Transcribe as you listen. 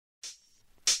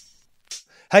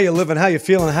How you living? How you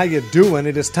feeling? How you doing?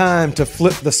 It is time to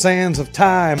flip the sands of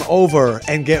time over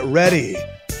and get ready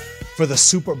for the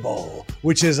Super Bowl,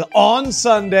 which is on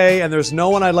Sunday, and there's no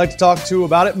one I'd like to talk to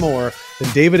about it more than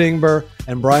David Ingber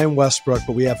and Brian Westbrook.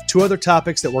 But we have two other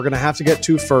topics that we're going to have to get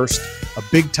to first. A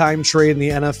big-time trade in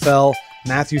the NFL,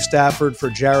 Matthew Stafford for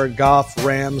Jared Goff,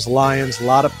 Rams, Lions, a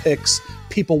lot of picks,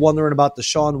 people wondering about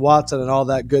Deshaun Watson and all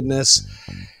that goodness.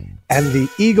 And the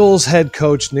Eagles head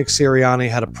coach, Nick Sirianni,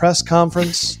 had a press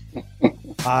conference.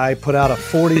 I put out a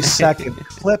 40-second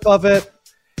clip of it,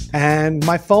 and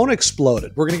my phone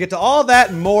exploded. We're going to get to all that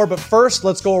and more, but first,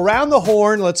 let's go around the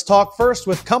horn. Let's talk first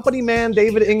with company man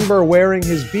David Ingber wearing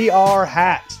his BR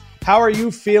hat. How are you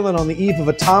feeling on the eve of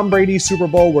a Tom Brady Super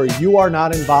Bowl where you are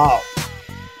not involved?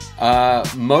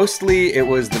 Mostly it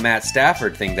was the Matt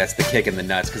Stafford thing that's the kick in the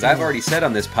nuts, because I've already said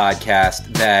on this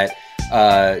podcast that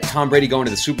Tom Brady going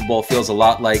to the Super Bowl feels a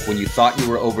lot like when you thought you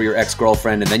were over your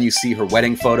ex-girlfriend and then you see her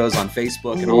wedding photos on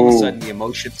Facebook and all of a sudden the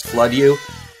emotions flood you.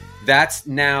 That's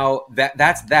now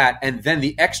that's that. And then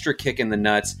the extra kick in the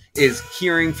nuts is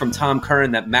hearing from Tom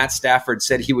Curran that Matt Stafford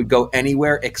said he would go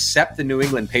anywhere except the New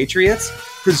England Patriots.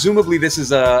 Presumably this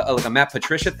is like a Matt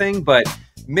Patricia thing, but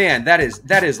man, that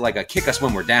is like a kick us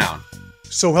when we're down.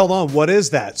 So hold on, what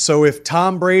is that? So if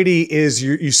Tom Brady is,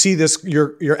 you see this,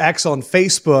 your ex on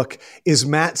Facebook, is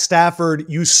Matt Stafford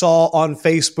you saw on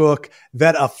Facebook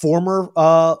that a former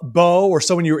beau or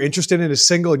someone you were interested in is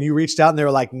single and you reached out and they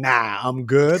were like, nah, I'm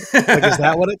good? Like, is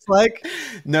that what it's like?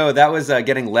 No, that was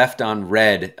getting left on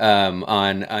red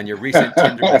on your recent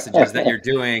Tinder messages that you're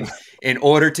doing. In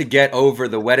order to get over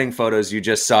the wedding photos you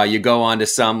just saw, you go onto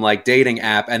some like dating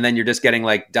app and then you're just getting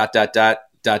like ... not getting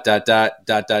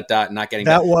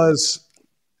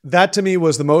that to me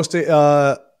was the most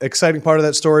exciting part of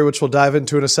that story, which we'll dive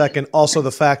into in a second. Also,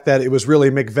 the fact that it was really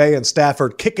McVay and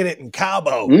Stafford kicking it in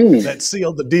Cabo that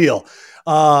sealed the deal.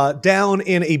 Down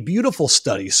in a beautiful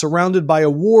study, surrounded by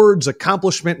awards,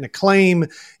 accomplishment, and acclaim,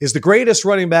 is the greatest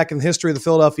running back in the history of the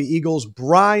Philadelphia Eagles,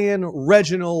 Brian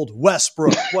Reginald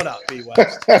Westbrook. What up, B.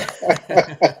 West?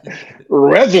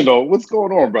 Reginald, what's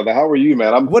going on, brother? How are you,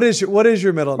 man? What is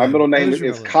your middle name? My middle name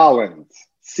is Collins,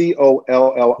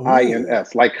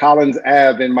 Collins, like Collins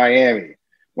Ave in Miami,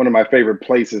 one of my favorite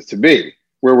places to be.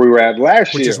 Where we were at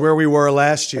last year. Which is where we were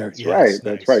last year. That's right. Nice.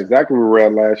 That's right. Exactly where we were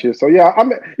at last year. So, yeah,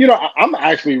 I'm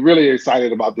actually really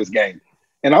excited about this game.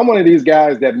 And I'm one of these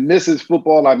guys that misses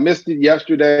football. I missed it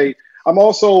yesterday. I'm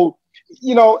also,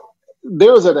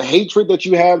 there's a hatred that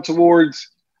you have towards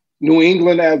New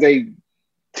England as a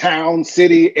town,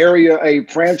 city, area, a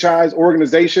franchise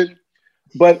organization.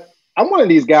 But I'm one of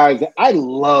these guys that I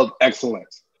love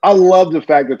excellence. I love the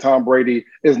fact that Tom Brady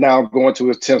is now going to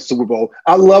his 10th Super Bowl.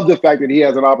 I love the fact that he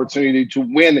has an opportunity to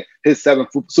win his 7th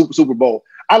Super Bowl.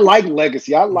 I like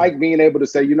legacy. I like being able to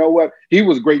say, you know what? He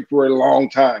was great for a long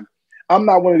time. I'm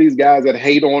not one of these guys that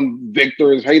hate on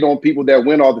victors, hate on people that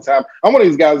win all the time. I'm one of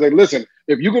these guys that, listen,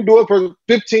 if you can do it for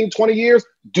 15, 20 years,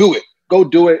 do it. Go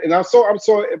do it. And I'm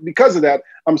so because of that,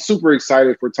 I'm super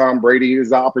excited for Tom Brady,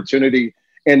 his opportunity.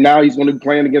 And now he's going to be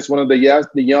playing against one of the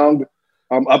young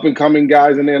up-and-coming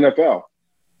guys in the NFL.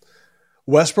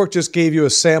 Westbrook just gave you a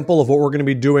sample of what we're going to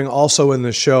be doing also in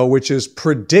the show, which is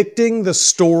predicting the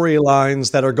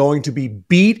storylines that are going to be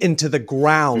beat into the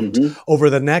ground over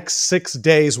the next 6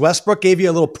 days. Westbrook gave you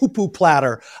a little poo-poo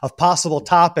platter of possible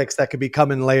topics that could be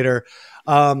coming later.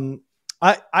 I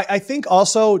think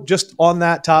also just on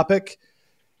that topic,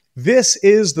 this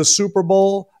is the Super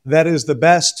Bowl that is the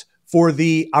best for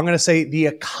the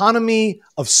economy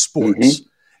of sports.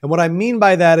 And what I mean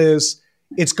by that is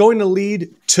it's going to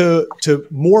lead to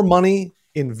more money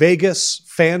in Vegas,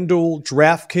 FanDuel,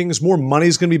 DraftKings. More money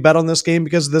is going to be bet on this game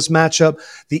because of this matchup.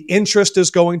 The interest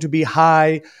is going to be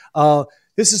high.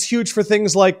 This is huge for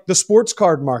things like the sports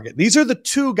card market. These are the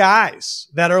two guys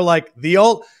that are like the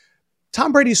old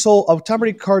Tom Brady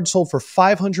card sold for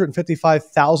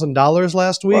 $555,000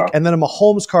 last week, and then a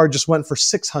Mahomes card just went for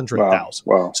 $600,000.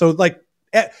 Wow. So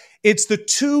it's the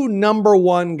two number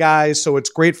one guys, so it's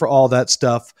great for all that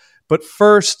stuff. But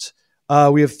first,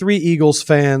 we have three Eagles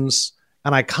fans,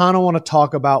 and I kind of want to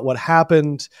talk about what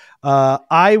happened.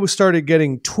 I started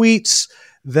getting tweets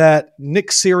that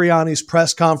Nick Sirianni's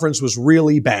press conference was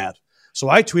really bad. So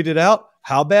I tweeted out,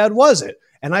 how bad was it?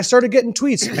 And I started getting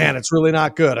tweets, man, it's really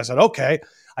not good. I said, okay.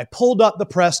 I pulled up the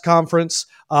press conference,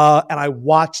 and I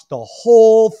watched the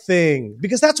whole thing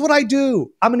because that's what I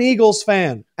do. I'm an Eagles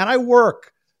fan, and I work.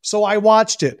 So I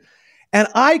watched it, and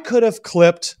I could have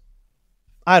clipped,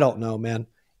 I don't know, man,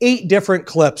 8 different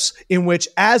clips in which,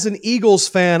 as an Eagles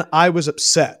fan, I was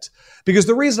upset. Because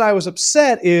the reason I was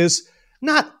upset is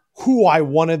not who I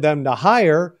wanted them to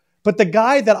hire, But the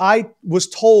guy that I was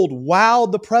told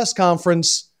wowed the press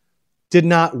conference did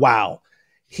not wow.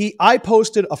 I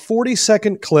posted a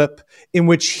 40-second clip in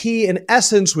which he, in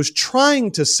essence, was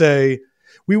trying to say,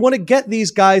 we want to get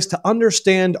these guys to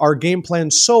understand our game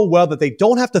plan so well that they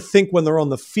don't have to think when they're on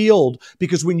the field,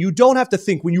 because when you don't have to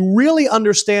think, when you really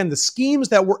understand the schemes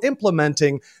that we're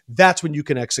implementing, that's when you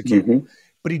can execute. Mm-hmm.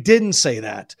 But he didn't say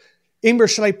that. Ingber,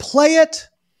 should I play it?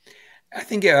 I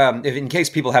think if in case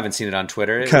people haven't seen it on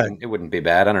Twitter, it wouldn't be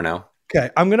bad. I don't know. Okay,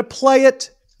 I'm going to play it.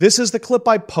 This is the clip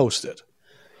I posted.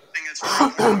 The thing that's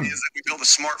really important is that we build a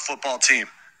smart football team,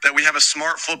 that we have a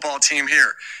smart football team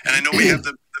here. And I know we have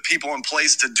the people in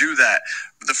place to do that.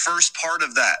 The first part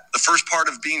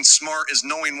of being smart is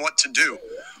knowing what to do.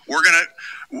 We're going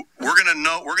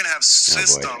to have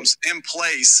systems in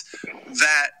place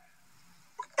that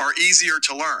are easier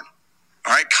to learn.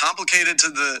 All right, complicated to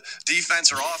the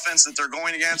defense or offense that they're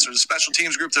going against, or the special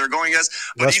teams group they're going against.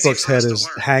 But Westbrook's head is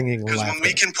hanging. Because when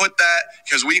we can put that,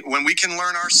 when we can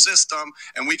learn our system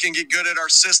and we can get good at our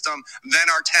system, then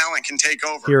our talent can take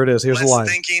over. Here it is. Here's the line.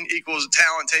 Less thinking equals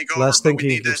talent take over. Less thinking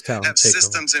we need equals talent have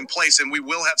systems in place, and we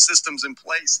will have systems in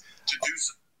place to do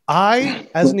so. I,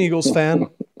 as an Eagles fan,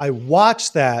 I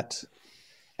watched that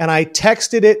and I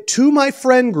texted it to my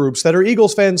friend groups that are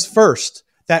Eagles fans first,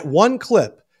 that one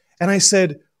clip. And I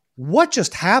said, what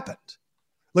just happened?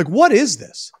 Like, what is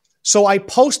this? So I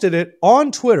posted it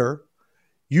on Twitter.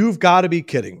 You've got to be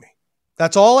kidding me.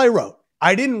 That's all I wrote.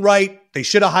 I didn't write, they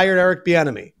should have hired Eric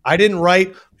Bieniemy. I didn't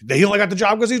write, he only got the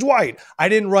job because he's white. I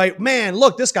didn't write, man,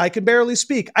 look, this guy could barely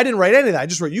speak. I didn't write any of that. I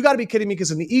just wrote, you got to be kidding me, because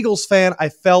as an Eagles fan, I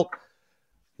felt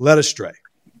led astray.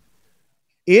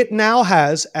 It now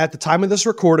has, at the time of this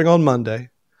recording on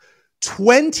Monday,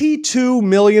 22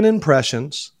 million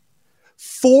impressions,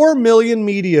 4 million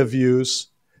media views,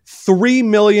 3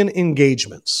 million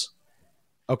engagements.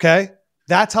 Okay?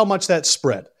 That's how much that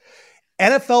spread.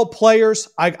 NFL players,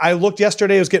 I looked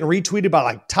yesterday, it was getting retweeted by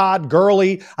like Todd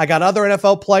Gurley. I got other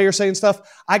NFL players saying stuff.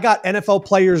 I got NFL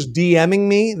players DMing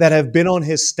me that have been on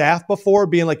his staff before,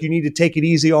 being like, you need to take it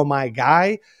easy on my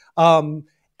guy.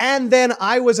 And then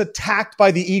I was attacked by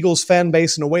the Eagles fan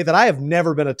base in a way that I have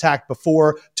never been attacked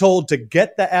before, told to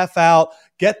get the F out,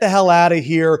 get the hell out of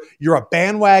here. You're a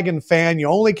bandwagon fan. You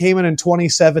only came in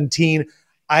 2017.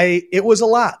 It was a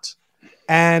lot.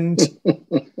 And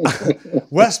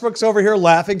Westbrook's over here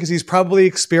laughing because he's probably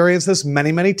experienced this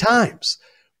many, many times.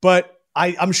 But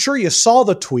I'm sure you saw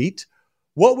the tweet.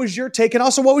 What was your take? And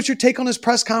also, what was your take on his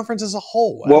press conference as a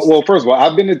whole? Well, first of all,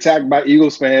 I've been attacked by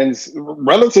Eagles fans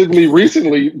relatively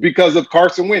recently because of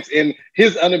Carson Wentz and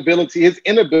his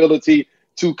inability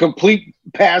to complete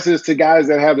passes to guys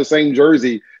that have the same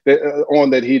jersey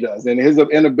that he does, and his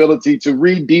inability to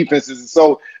read defenses.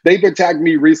 So they've attacked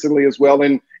me recently as well.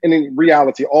 And in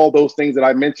reality, all those things that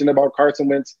I mentioned about Carson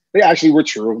Wentz, they actually were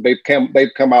true. They've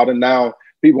come out, and now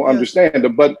people understand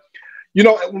them. But you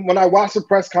know, when I watched the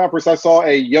press conference, I saw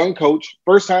a young coach,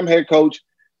 first-time head coach,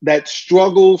 that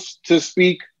struggles to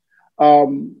speak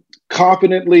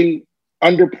confidently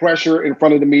under pressure in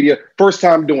front of the media. First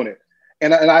time doing it.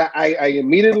 And I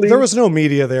immediately... There was no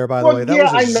media there, by the way.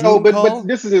 That was a Zoom call? But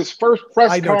this is his first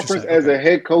press conference as a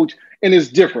head coach, and it's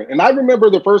different. And I remember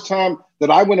the first time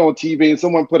that I went on TV and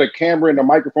someone put a camera and a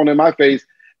microphone in my face,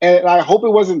 and I hope it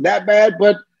wasn't that bad,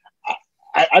 but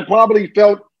I probably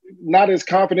felt not as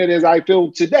confident as I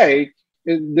feel today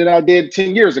than I did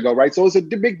 10 years ago, right? So it's a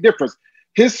big difference.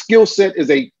 His skill set is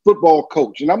a football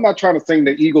coach. And I'm not trying to sing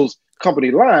the Eagles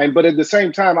company line, but at the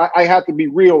same time, I have to be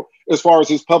real as far as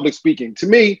his public speaking. To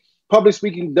me, public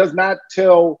speaking does not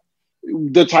tell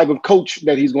the type of coach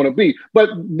that he's going to be. But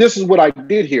this is what I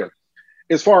did here.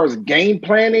 As far as game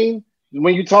planning,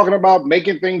 when you're talking about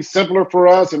making things simpler for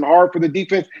us and hard for the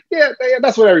defense, yeah,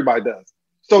 that's what everybody does.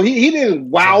 So he didn't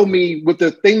wow me with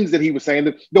the things that he was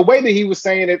saying. The way that he was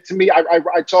saying it, to me,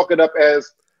 I chalk it up as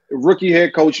rookie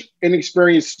head coach,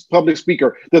 inexperienced public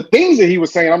speaker. The things that he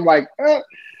was saying, I'm like,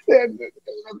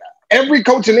 every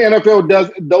coach in the NFL does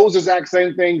those exact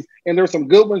same things, and there's some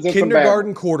good ones and some bad ones.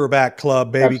 Kindergarten quarterback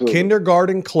club, baby. Absolutely.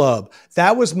 Kindergarten club.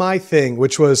 That was my thing,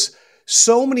 which was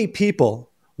so many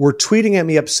people were tweeting at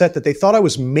me upset that they thought I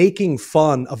was making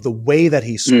fun of the way that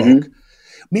he spoke. Mm-hmm.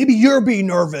 Maybe you're being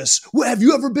nervous. Have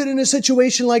you ever been in a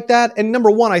situation like that? And number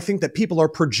one, I think that people are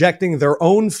projecting their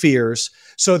own fears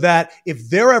so that if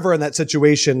they're ever in that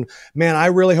situation, man, I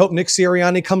really hope Nick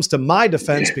Sirianni comes to my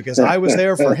defense because I was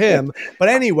there for him. But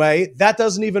anyway, that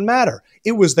doesn't even matter.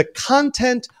 It was the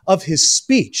content of his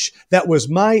speech that was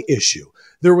my issue.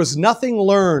 There was nothing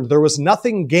learned. There was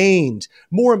nothing gained.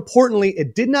 More importantly,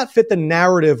 it did not fit the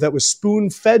narrative that was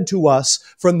spoon-fed to us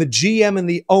from the GM and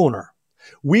the owner.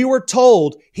 We were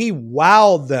told he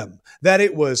wowed them, that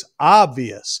it was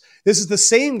obvious. This is the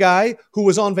same guy who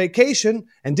was on vacation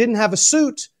and didn't have a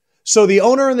suit, so the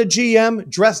owner and the GM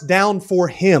dressed down for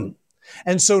him.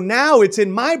 And so now it's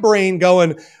in my brain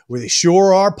going, well, they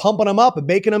sure are pumping him up and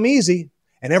making him easy.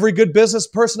 And every good business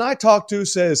person I talk to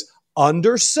says,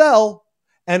 undersell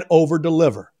and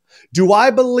overdeliver. Do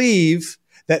I believe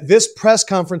that this press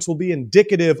conference will be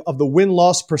indicative of the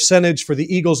win-loss percentage for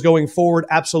the Eagles going forward?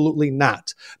 Absolutely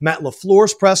not. Matt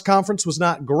LaFleur's press conference was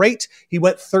not great. He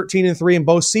went 13-3 in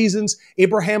both seasons.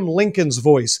 Abraham Lincoln's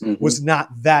voice was not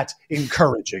that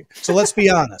encouraging. So let's be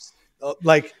honest.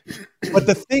 But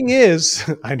the thing is,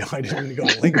 I know I didn't even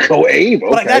go Lincoln. Go Abe,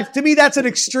 okay. But to me, that's an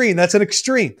extreme. That's an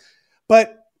extreme.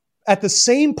 But at the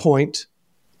same point,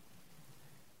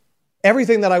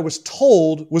 everything that I was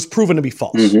told was proven to be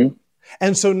false. Mm-hmm.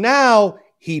 And so now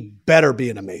he better be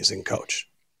an amazing coach.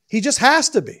 He just has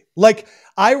to be. Like,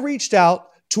 I reached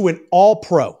out to an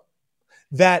all-pro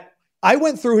that I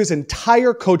went through his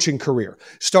entire coaching career.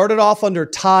 Started off under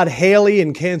Todd Haley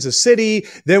in Kansas City,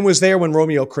 then was there when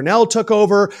Romeo Crennel took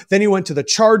over. Then he went to the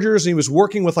Chargers and he was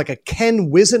working with like a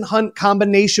Ken Whisenhunt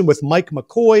combination with Mike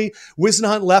McCoy.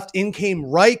 Whisenhunt left, in came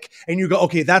Reich, and you go,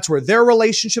 okay, that's where their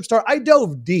relationship started. I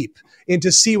dove deep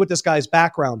into see what this guy's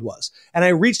background was. And I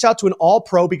reached out to an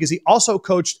all-pro because he also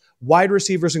coached wide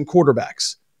receivers and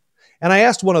quarterbacks. And I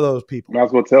asked one of those people. Might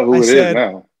as well tell who it is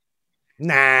now.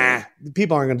 Nah,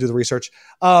 people aren't going to do the research.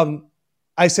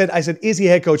 I said, is he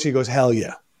head coach? He goes, hell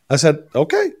yeah. I said,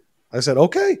 okay.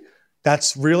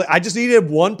 That's really, I just needed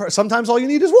one. Sometimes all you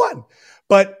need is one.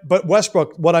 But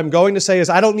Westbrook, what I'm going to say is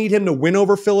I don't need him to win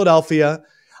over Philadelphia.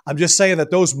 I'm just saying that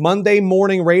those Monday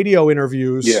morning radio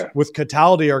interviews with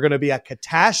Cataldi are going to be a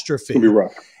catastrophe. It'll be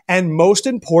rough. And most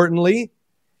importantly,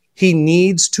 he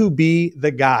needs to be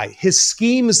the guy. His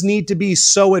schemes need to be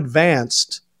so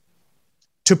advanced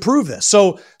to prove this.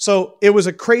 So it was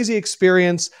a crazy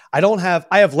experience. I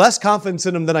have less confidence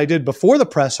in him than I did before the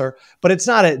presser, but it's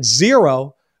not at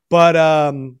zero, but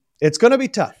it's going to be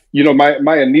tough. You know,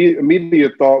 my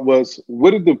immediate thought was,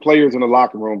 what did the players in the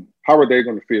locker room, how are they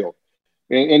going to feel?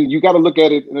 And you got to look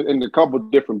at it in a couple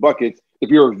of different buckets. If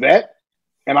you're a vet,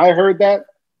 and I heard that,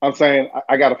 I'm saying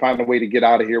I got to find a way to get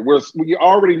out of here. We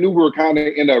already knew we were kind of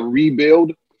in a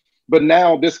rebuild, but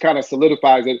now this kind of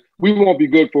solidifies it. We won't be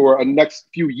good for a next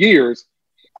few years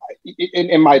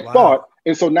in my thought.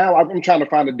 And so now I'm trying to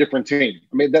find a different team.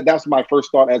 I mean, that's my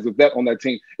first thought as a vet on that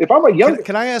team. If I'm a young...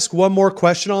 Can I ask one more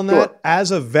question on that? Sure.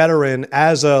 As a veteran,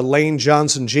 as a Lane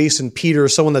Johnson, Jason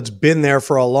Peters, someone that's been there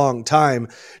for a long time,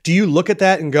 do you look at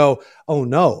that and go, oh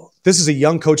no, this is a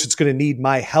young coach that's going to need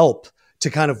my help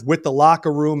to kind of with the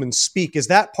locker room and speak? Is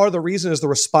that part of the reason, is the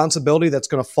responsibility that's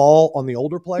going to fall on the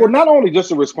older players? Well, not only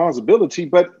just a responsibility,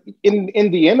 but in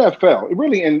the NFL,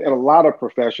 really in a lot of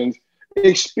professions,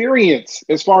 experience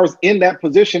as far as in that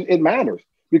position, it matters.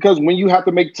 Because when you have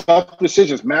to make tough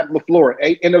decisions, Matt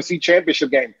LaFleur, NFC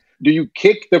Championship game, do you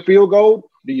kick the field goal?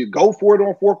 Do you go for it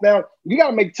on fourth down? You got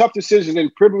to make tough decisions in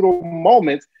pivotal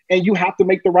moments, and you have to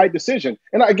make the right decision.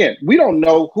 And again, we don't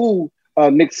know who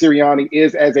Nick Sirianni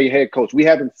is as a head coach. We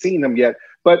haven't seen him yet.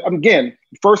 But again,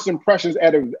 first impressions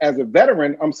as a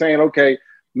veteran, I'm saying, okay,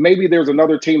 maybe there's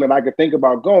another team that I could think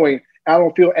about going. I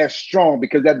don't feel as strong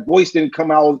because that voice didn't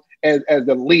come out as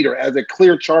the leader, as a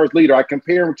clear charge leader. I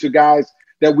compare him to guys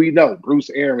that we know, Bruce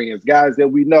Arians, guys that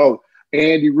we know,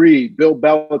 Andy Reid, Bill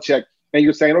Belichick. And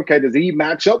you're saying, okay, does he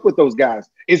match up with those guys?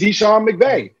 Is he Sean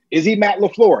McVay? Is he Matt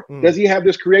LaFleur? Does he have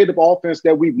this creative offense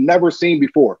that we've never seen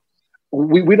before?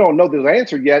 We don't know the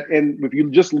answer yet. And if you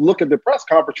just look at the press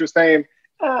conference, you're saying,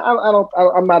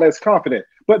 I'm not as confident.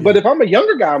 But if I'm a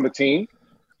younger guy on the team,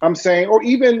 I'm saying, or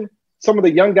even some of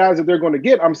the young guys that they're going to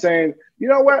get, I'm saying, you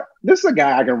know what? This is a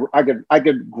guy I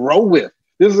could grow with.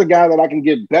 This is a guy that I can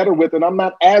get better with, and I'm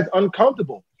not as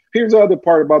uncomfortable. Here's the other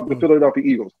part about the Philadelphia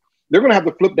Eagles. They're going to have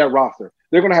to flip that roster.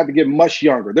 They're going to have to get much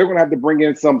younger. They're going to have to bring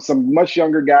in some much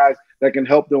younger guys that can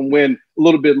help them win a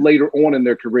little bit later on in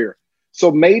their career.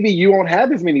 So maybe you won't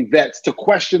have as many vets to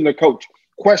question the coach,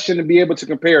 question and be able to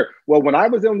compare. Well, when I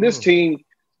was on this team,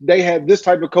 they had this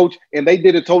type of coach, and they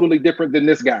did it totally different than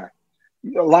this guy.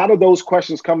 A lot of those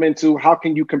questions come into how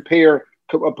can you compare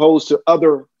opposed to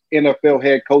other NFL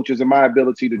head coaches and my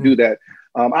ability to do that.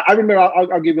 I remember,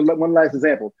 I'll give you one last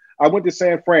example. I went to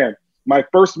San Fran. My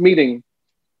first meeting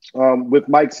with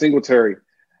Mike Singletary,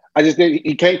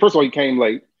 he came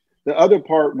late. The other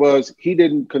part was he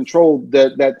didn't control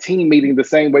that team meeting the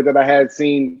same way that I had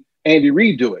seen Andy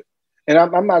Reid do it. And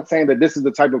I'm not saying that this is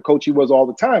the type of coach he was all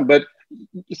the time, but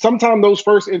sometimes those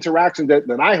first interactions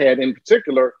that I had in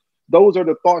particular, those are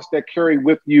the thoughts that carry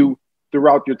with you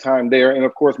throughout your time there. And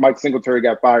of course, Mike Singletary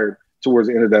got fired towards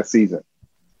the end of that season.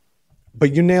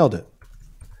 But you nailed it.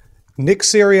 Nick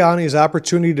Sirianni's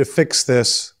opportunity to fix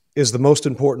this is the most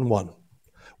important one.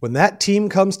 When that team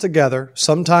comes together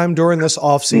sometime during this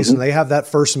offseason, they have that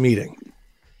first meeting.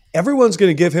 Everyone's going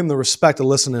to give him the respect of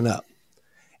listening up.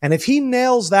 And if he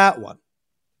nails that one,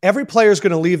 every player is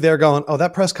going to leave there going, oh,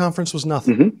 that press conference was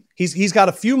nothing. He's got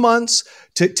a few months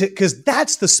because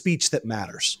that's the speech that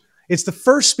matters. It's the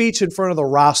first speech in front of the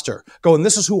roster going,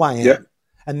 this is who I am. Yeah.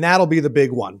 And that'll be the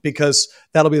big one because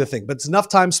that'll be the thing. But it's enough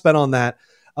time spent on that.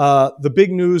 The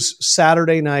big news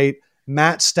Saturday night,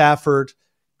 Matt Stafford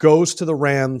goes to the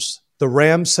Rams. The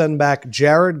Rams send back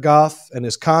Jared Goff and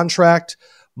his contract,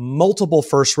 multiple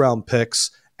first-round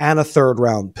picks, and a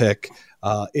third-round pick.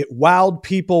 It wowed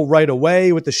people right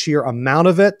away with the sheer amount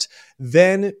of it.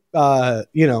 Then,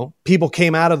 people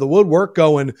came out of the woodwork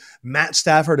going, Matt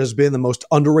Stafford has been the most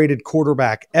underrated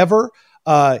quarterback ever.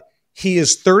 He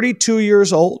is 32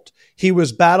 years old. He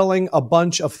was battling a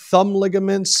bunch of thumb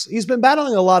ligaments. He's been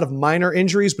battling a lot of minor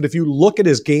injuries, but if you look at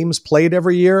his games played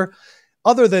every year,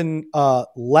 other than not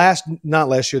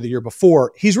last year, the year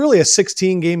before, he's really a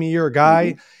 16-game-a-year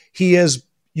guy.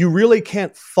 You really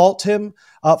can't fault him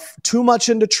too much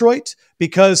in Detroit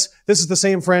because this is the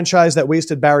same franchise that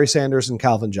wasted Barry Sanders and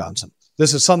Calvin Johnson.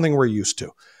 This is something we're used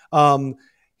to.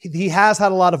 He has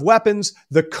had a lot of weapons.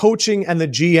 The coaching and the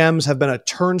GMs have been a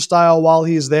turnstile while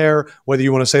he's there, whether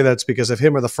you want to say that's because of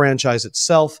him or the franchise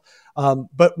itself.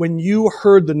 But when you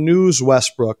heard the news,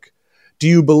 Westbrook, do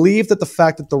you believe that the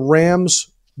fact that the Rams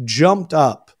jumped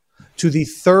up to the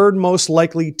third most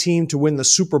likely team to win the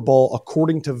Super Bowl,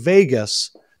 according to Vegas,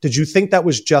 did you think that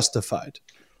was justified?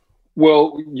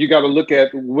 Well, you got to look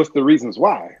at what's the reasons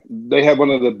why. They have one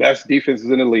of the best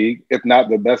defenses in the league, if not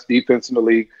the best defense in the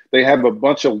league. They have a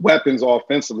bunch of weapons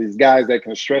offensively, these guys that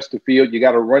can stretch the field. You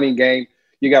got a running game.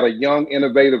 You got a young,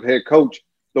 innovative head coach.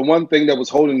 The one thing that was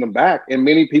holding them back in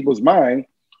many people's mind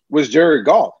was Jared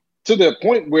Goff, to the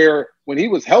point where when he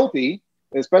was healthy,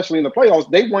 especially in the playoffs,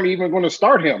 they weren't even going to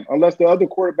start him unless the other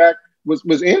quarterback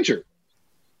was injured.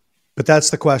 But that's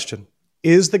the question.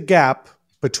 Is the gap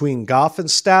between Goff and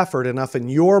Stafford enough in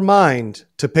your mind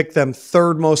to pick them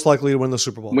third most likely to win the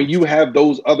Super Bowl? When you have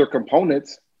those other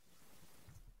components,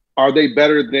 are they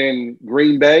better than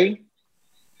Green Bay?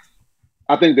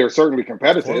 I think they're certainly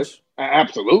competitive.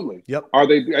 Absolutely. Yep. Are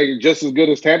they just as good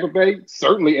as Tampa Bay?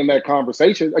 Certainly in that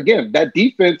conversation. Again, that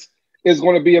defense is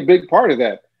going to be a big part of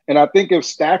that. And I think if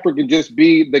Stafford can just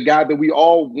be the guy that we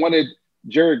all wanted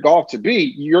Jared Goff to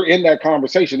be, you're in that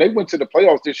conversation. They went to the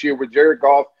playoffs this year with Jared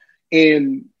Goff,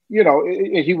 and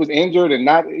he was injured and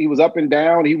he was up and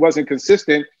down. He wasn't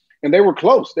consistent, and they were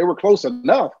close. They were close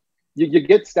enough. You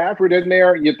get Stafford in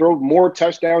there, you throw more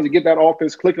touchdowns, you get that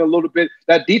offense clicking a little bit.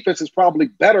 That defense is probably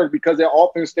better because their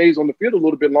offense stays on the field a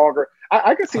little bit longer.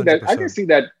 I can see 100%. That. I can see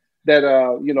that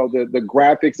the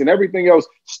graphics and everything else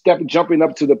jumping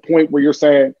up to the point where you're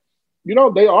saying,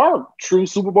 they are true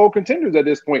Super Bowl contenders at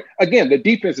this point. Again, the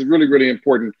defense is really, really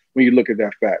important when you look at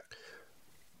that fact.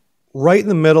 Right in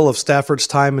the middle of Stafford's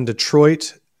time in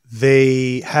Detroit,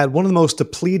 they had one of the most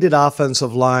depleted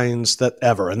offensive lines that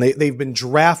ever, and they've been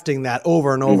drafting that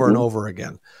over and over and over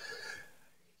again.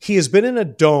 He has been in a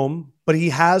dome, but he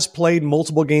has played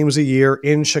multiple games a year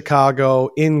in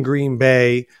Chicago, in Green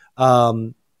Bay,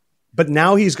 but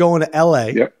now he's going to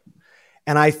L.A., Yep.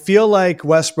 And I feel like,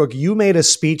 Westbrook, you made a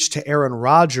speech to Aaron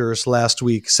Rodgers last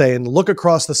week saying, look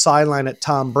across the sideline at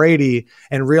Tom Brady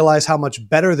and realize how much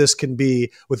better this can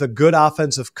be with a good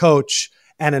offensive coach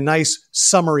and a nice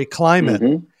summery climate.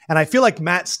 And I feel like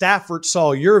Matt Stafford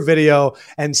saw your video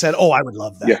and said, oh, I would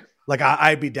love that. Yeah. Like,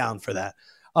 I'd be down for that.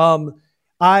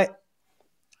 I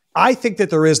think that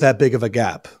there is that big of a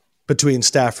gap between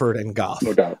Stafford and Goff.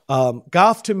 No doubt.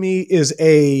 Goff, to me, is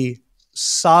a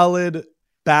solid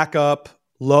backup,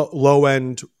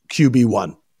 low-end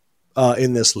QB1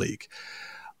 in this league.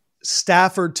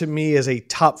 Stafford, to me, is a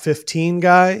top 15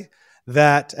 guy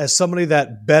that, as somebody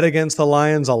that bet against the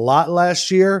Lions a lot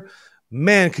last year,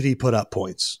 man, could he put up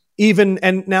points.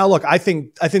 And now, look, I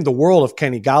think the world of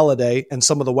Kenny Golladay and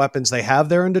some of the weapons they have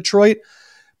there in Detroit,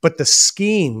 but the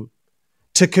scheme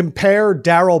to compare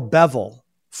Darrell Bevell,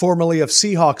 formerly of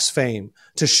Seahawks fame,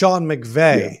 to Sean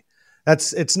McVay,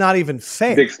 it's not even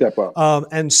fair. Big step up.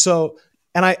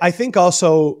 And I think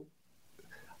also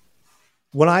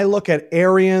when I look at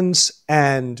Arians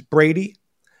and Brady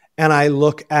and I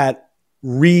look at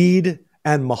Reed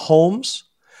and Mahomes,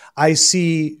 I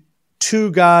see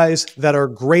two guys that are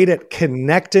great at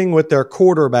connecting with their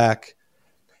quarterback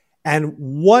and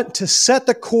want to set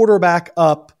the quarterback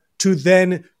up to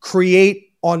then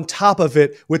create on top of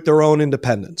it with their own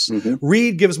independence.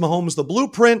 Reed gives Mahomes the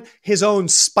blueprint. His own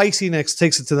spiciness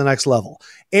takes it to the next level.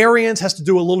 Arians has to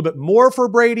do a little bit more for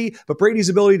Brady, but Brady's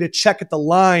ability to check at the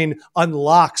line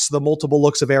unlocks the multiple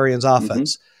looks of Arians'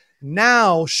 offense.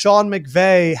 Now, Sean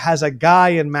McVay has a guy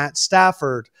in Matt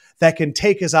Stafford that can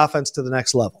take his offense to the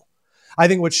next level. I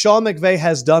think what Sean McVay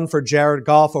has done for Jared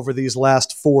Goff over these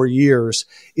last 4 years,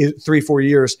 3-4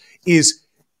 years, is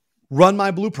run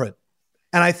my blueprint.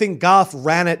 And I think Goff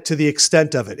ran it to the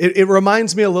extent of it. It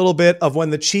reminds me a little bit of when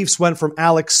the Chiefs went from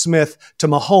Alex Smith to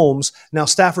Mahomes. Now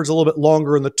Stafford's a little bit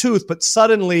longer in the tooth, but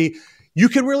suddenly you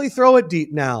can really throw it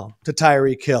deep now to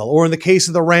Tyreek Hill, or in the case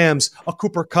of the Rams, a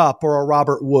Cooper Kupp or a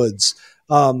Robert Woods.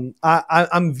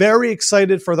 I'm very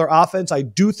excited for their offense. I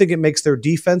do think it makes their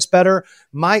defense better.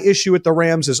 My issue with the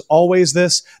Rams is always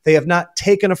this. They have not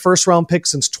taken a first-round pick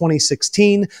since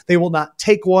 2016. They will not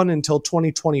take one until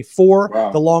 2024.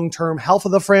 Wow. The long-term health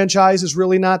of the franchise is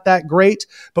really not that great.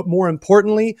 But more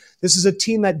importantly, this is a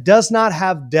team that does not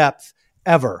have depth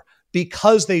ever,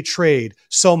 because they trade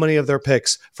so many of their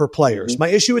picks for players. My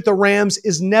issue with the Rams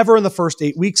is never in the first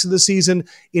 8 weeks of the season.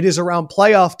 It is around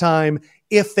playoff time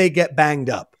if they get banged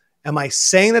up. Am I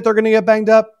saying that they're going to get banged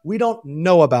up? We don't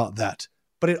know about that,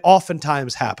 but it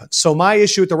oftentimes happens. So my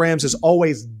issue with the Rams is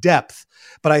always depth,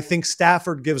 but I think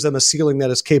Stafford gives them a ceiling that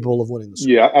is capable of winning the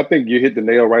Super Bowl. Yeah, I think you hit the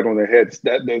nail right on the head.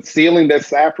 That the ceiling that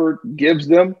Stafford gives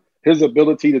them, his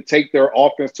ability to take their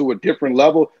offense to a different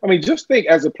level. I mean, just think,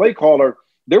 as a play caller,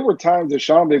 there were times that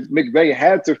Sean McVay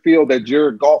had to feel that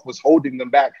Jared Goff was holding them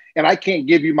back, and I can't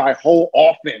give you my whole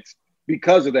offense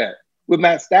because of that. With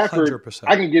Matt Stafford, 100%.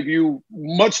 I can give you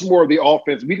much more of the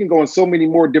offense. We can go in so many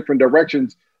more different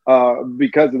directions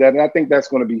because of that, and I think that's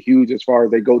going to be huge as far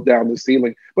as they go down the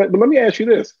ceiling. But let me ask you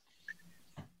this.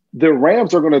 The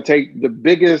Rams are going to take the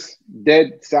biggest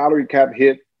dead salary cap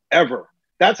hit ever.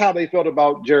 That's how they felt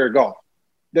about Jared Goff.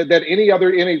 That any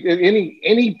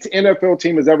NFL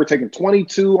team has ever taken,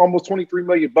 22, almost $23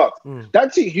 million bucks.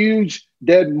 That's a huge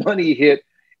dead money hit.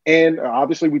 And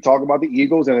obviously we talk about the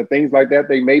Eagles and the things like that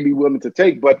they may be willing to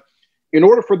take. But in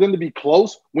order for them to be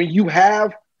close, when you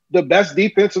have the best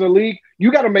defense in the league,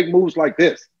 you got to make moves like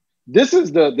this. This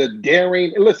is the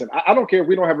daring. Listen, I don't care if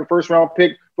we don't have a first round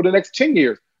pick for the next 10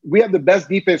 years. We have the best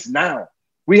defense now.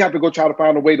 We have to go try to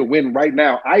find a way to win right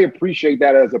now. I appreciate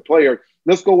that as a player.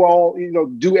 Let's go all,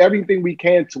 do everything we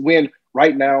can to win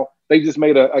right now. They just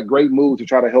made a great move to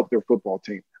try to help their football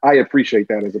team. I appreciate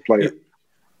that as a player.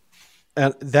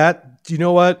 And that, you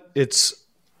know what?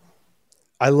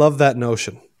 I love that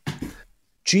notion.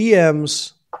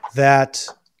 GMs that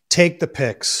take the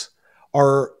picks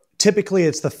are typically,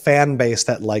 it's the fan base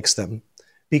that likes them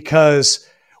because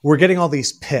we're getting all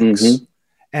these picks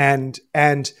and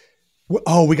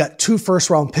we got 2 first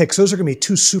round picks. Those are going to be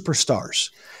 2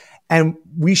 superstars. And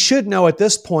we should know at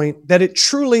this point that it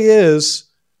truly is,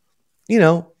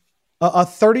 a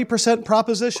 30%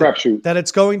 proposition crapshoot that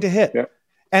it's going to hit. Yep.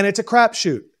 And it's a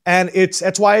crapshoot. And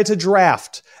that's why it's a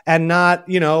draft and not,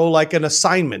 like an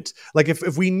assignment. Like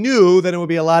if we knew, then it would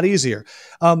be a lot easier.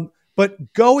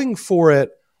 But going for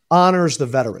it honors the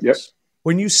veterans. Yep.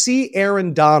 When you see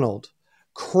Aaron Donald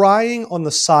crying on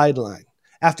the sideline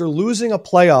after losing a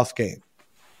playoff game,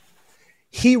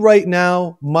 he right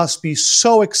now must be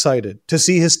so excited to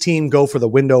see his team go for the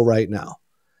window right now.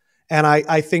 And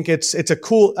I think it's a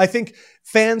cool – I think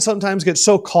fans sometimes get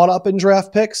so caught up in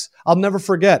draft picks. I'll never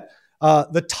forget.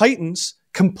 The Titans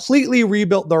completely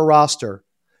rebuilt their roster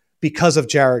because of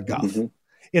Jared Goff.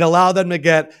 It allowed them to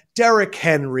get Derrick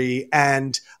Henry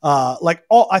and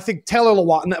I think Taylor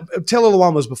Lewan. Taylor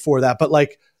Lewan was before that, but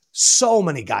like so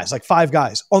many guys, like 5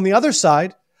 guys. On the other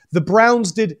side, the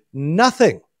Browns did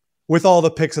nothing with all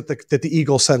the picks that the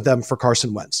Eagles sent them for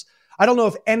Carson Wentz. I don't know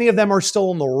if any of them are still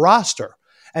on the roster.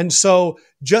 And so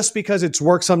just because it's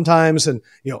worked sometimes and,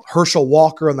 Herschel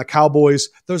Walker and the Cowboys,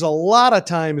 there's a lot of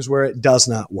times where it does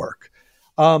not work.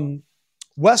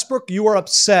 Westbrook, you are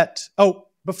upset. Oh,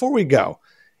 before we go,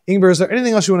 Ingber, is there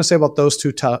anything else you want to say about those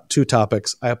two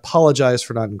topics? I apologize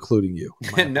for not including you.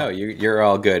 No, you're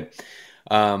all good.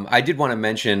 I did want to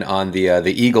mention on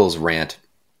the Eagles rant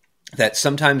that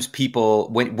sometimes people,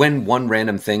 when one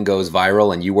random thing goes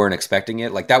viral and you weren't expecting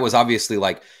it, like that was obviously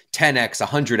like 10x,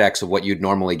 100x of what you'd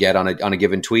normally get on a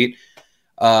given tweet.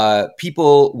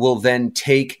 People will then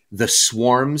take the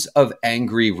swarms of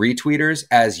angry retweeters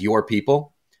as your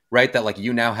people, right? That like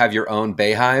you now have your own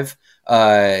Bayhive,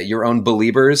 your own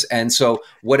Beliebers. And so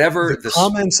whatever the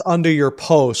comments under your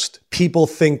post, people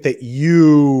think that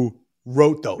you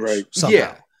wrote those. Right. Somehow.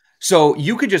 Yeah. So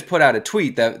you could just put out a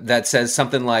tweet that says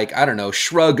something like, I don't know,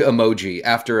 shrug emoji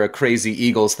after a crazy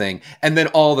Eagles thing. And then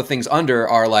all the things under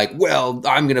are like, well,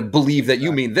 I'm going to believe that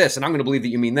you mean this, and I'm going to believe that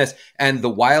you mean this. And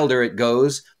the wilder it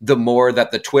goes, the more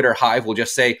that the Twitter hive will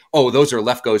just say, oh, those are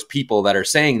Lefkoe's people that are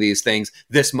saying these things.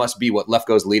 This must be what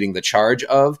Lefkoe's leading the charge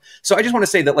of. So I just want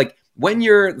to say that, like, when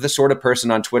you're the sort of person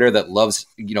on Twitter that loves,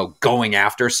 going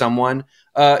after someone,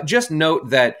 just note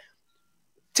that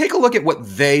take a look at what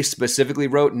they specifically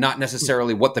wrote, not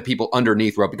necessarily what the people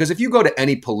underneath wrote. Because if you go to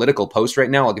any political post right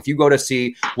now, like if you go to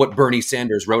see what Bernie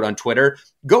Sanders wrote on Twitter,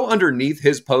 go underneath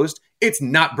his post. It's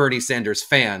not Bernie Sanders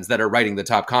fans that are writing the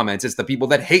top comments. It's the people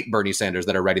that hate Bernie Sanders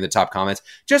that are writing the top comments.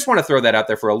 Just want to throw that out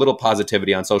there for a little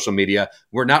positivity on social media.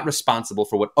 We're not responsible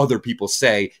for what other people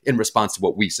say in response to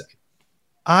what we say.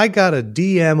 I got a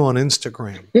DM on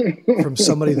Instagram from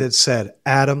somebody that said,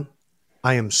 Adam,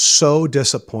 I am so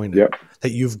disappointed that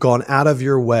you've gone out of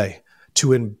your way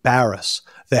to embarrass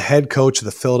the head coach of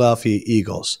the Philadelphia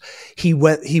Eagles. He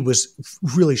was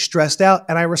really stressed out,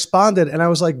 and I responded, and I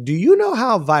was like, do you know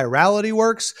how virality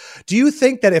works? Do you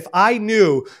think that if I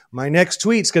knew my next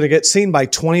tweet's going to get seen by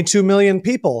 22 million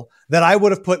people, that I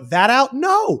would have put that out?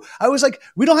 No. I was like,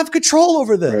 we don't have control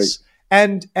over this. Right.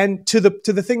 And to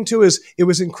the thing too is it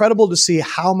was incredible to see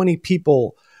how many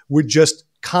people would just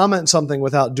comment something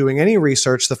without doing any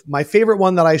research. My favorite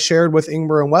one that I shared with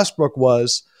Ingber and Westbrook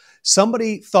was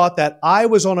somebody thought that I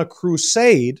was on a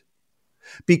crusade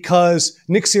because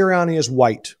Nick Sirianni is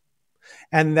white,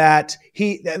 and that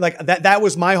that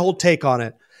was my whole take on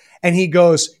it. And he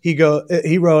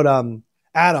wrote,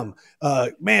 Adam,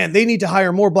 man, they need to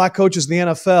hire more black coaches in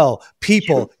the NFL.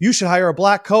 People, you should hire a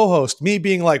black co-host. Me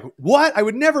being like, what? I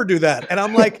would never do that. And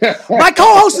I'm like, my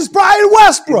co-host is Brian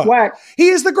Westbrook. He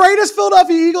is the greatest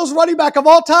Philadelphia Eagles running back of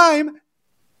all time.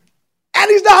 And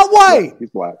he's not white. Yeah, he's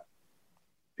black.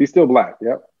 He's still black.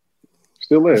 Yep.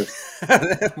 Still is.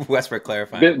 Westbrook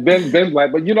clarifying. Ben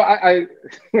black. But, I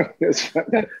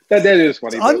that is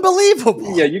funny. It's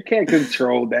unbelievable. Yeah, you can't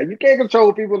control that. You can't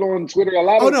control people on Twitter.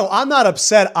 No, I'm not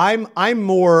upset.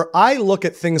 I look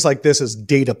at things like this as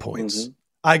data points. Mm-hmm.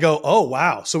 I go, oh,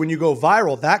 wow. So when you go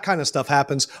viral, that kind of stuff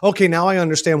happens. Okay, now I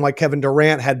understand why Kevin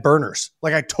Durant had burners.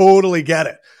 Like, I totally get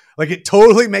it. Like, it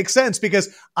totally makes sense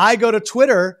because I go to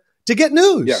Twitter to get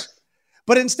news. Yeah.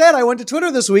 But instead, I went to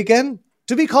Twitter this weekend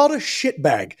to be called a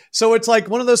shitbag. So it's like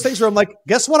one of those things where I'm like,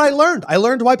 guess what I learned? I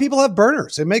learned why people have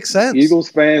burners. It makes sense. Eagles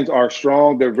fans are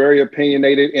strong. They're very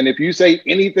opinionated. And if you say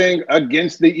anything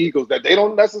against the Eagles that they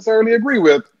don't necessarily agree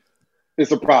with,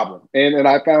 it's a problem. And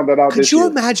I found that out this year. Could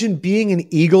you imagine being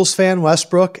an Eagles fan,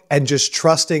 Westbrook, and just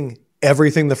trusting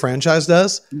everything the franchise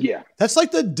does? Yeah. That's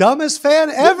like the dumbest fan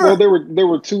ever. Well, there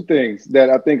were two things that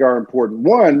I think are important.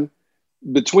 One,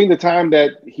 between the time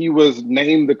that he was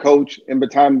named the coach and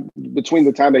between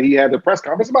the time that he had the press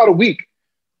conference, about a week.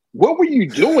 What were you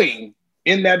doing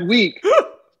in that week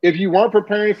if you weren't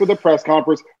preparing for the press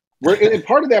conference? And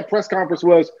part of that press conference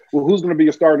was, well, who's going to be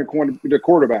your starting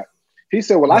quarterback? He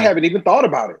said, well, I haven't even thought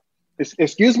about it.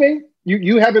 Excuse me?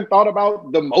 You haven't thought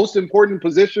about the most important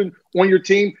position on your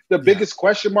team, the biggest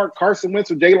question mark, Carson Wentz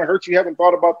or Jalen Hurts? You haven't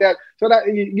thought about that? So that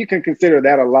you can consider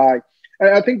that a lie.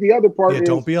 I think the other part is,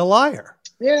 don't be a liar.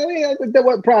 Yeah,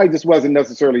 that probably just wasn't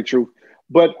necessarily true.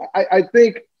 But I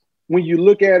think when you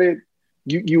look at it,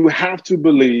 you have to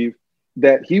believe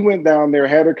that he went down there,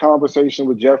 had a conversation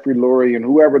with Jeffrey Lurie and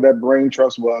whoever that brain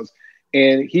trust was,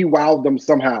 and he wowed them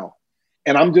somehow.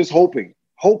 And I'm just hoping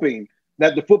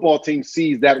that the football team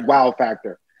sees that wow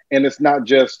factor, and it's not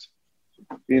just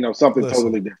something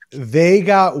totally different. They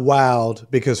got wowed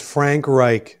because Frank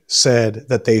Reich said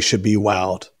that they should be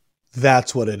wowed.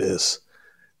 That's what it is.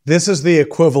 This is the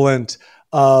equivalent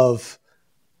of,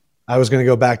 I was going to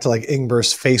go back to like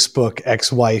Ingber's Facebook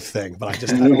ex-wife thing, but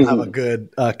I don't have a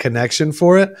good connection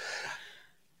for it.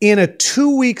 In a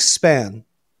 2-week span,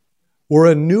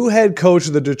 where a new head coach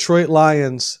of the Detroit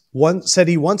Lions said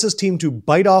he wants his team to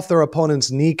bite off their opponent's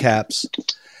kneecaps,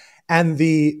 and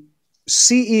the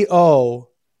CEO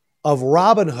of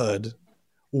Robinhood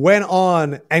went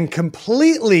on and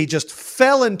completely just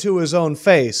fell into his own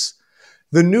face,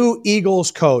 the new Eagles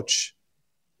coach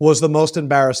was the most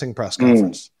embarrassing press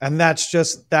conference. And that's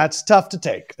tough to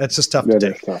take. That's just tough to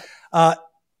take.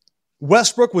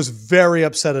 Westbrook was very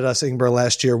upset at us, Ingber,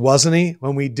 last year, wasn't he?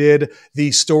 When we did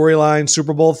the storyline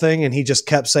Super Bowl thing and he just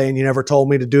kept saying, you never told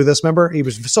me to do this, remember? He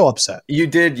was so upset. You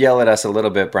did yell at us a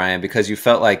little bit, Brian, because you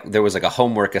felt like there was like a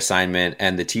homework assignment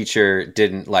and the teacher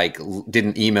didn't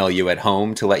email you at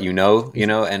home to let you know,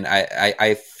 and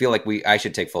I feel like I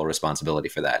should take full responsibility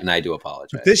for that. And I do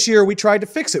apologize. This year we tried to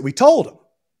fix it. We told him.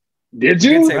 Did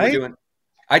you? Right?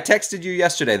 I texted you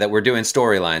yesterday that we're doing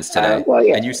storylines today,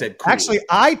 and you said, cool. Actually,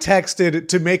 I texted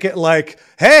to make it like,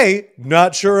 hey,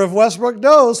 not sure if Westbrook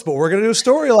knows, but we're going to do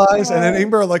storylines. And then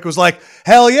Ingber was like,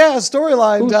 hell yeah,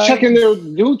 storyline Who's time.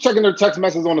 checking their text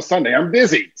messages on a Sunday? I'm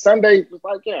busy. Sunday, was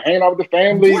like, hanging out with the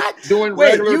family, doing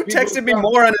regular. You texted me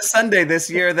more on a Sunday this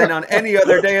year than on any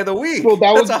other day of the week. Well,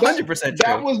 that's 100% true.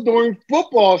 That was during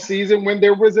football season when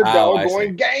there was a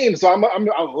doggone game. So I'm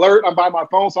alert. I'm by my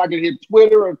phone so I can hit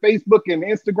Twitter and Facebook and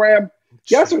Instagram.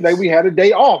 Yesterday we had a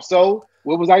day off. So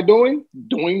what was I doing?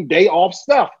 Doing day off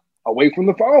stuff away from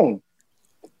the phone.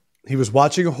 He was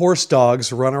watching horse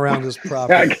dogs run around his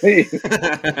property.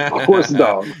 Horse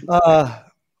dogs.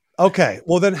 Okay.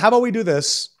 Well, then how about we do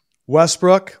this?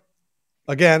 Westbrook,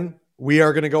 again, we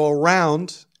are going to go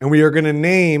around and we are going to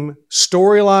name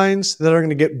storylines that are going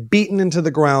to get beaten into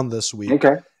the ground this week.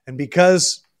 Okay. And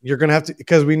because you're going to have to,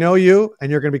 because we know you and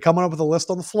you're going to be coming up with a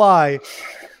list on the fly,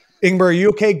 Ingber, are you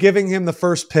okay giving him the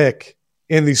first pick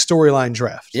in the storyline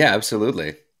draft? Yeah,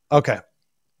 absolutely. Okay.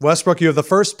 Westbrook, you have the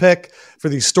first pick for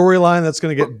the storyline that's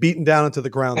going to get beaten down into the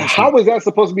ground. How is that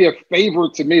supposed to be a favor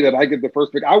to me that I get the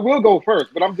first pick? I will go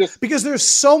first, but I'm just... Because there's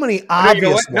so many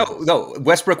obvious ones. No.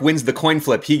 Westbrook wins the coin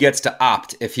flip. He gets to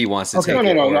opt if he wants to take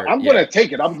it. No. I'm going to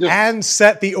take it. And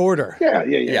set the order. Yeah.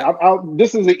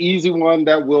 This is an easy one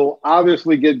that will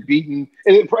obviously get beaten.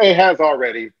 It has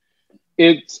already.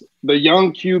 It's the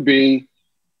young QB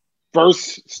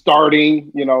first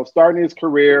starting his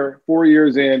career 4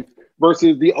 years in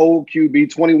versus the old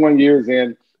QB 21 years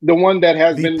in. The one that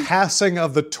has been passing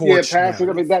of the torch. Yeah, passing.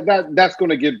 I mean, that's going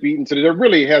to get beaten to the dirt.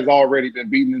 Really has already been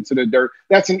beaten into the dirt.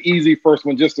 That's an easy first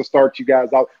one just to start you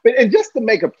guys out. And just to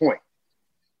make a point,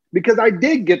 because I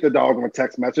did get the doggone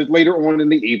text message later on in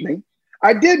the evening,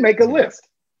 I did make a list.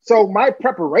 So my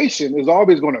preparation is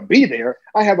always going to be there.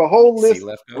 I have a whole list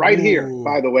right here.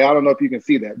 By the way, I don't know if you can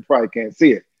see that. You probably can't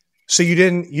see it. So you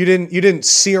didn't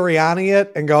Sirianni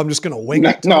it and go, I'm just going to wing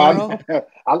it tomorrow? No,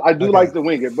 I do like to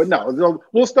wing it, but no.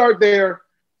 We'll start there.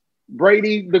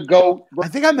 Brady, the GOAT. I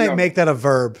think I may make that a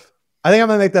verb.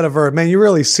 Man, you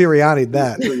really Sirianni'd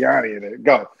that. Sirianni it.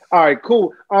 Go. All right,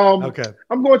 cool. Okay.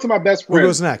 I'm going to my best friend. Who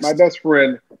goes next? My best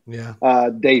friend,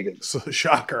 David. So,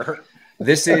 shocker.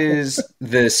 This is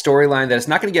the storyline that it's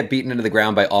not going to get beaten into the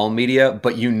ground by all media,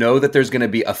 but you know that there's going to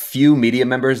be a few media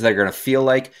members that are going to feel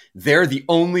like they're the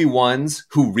only ones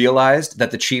who realized that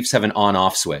the Chiefs have an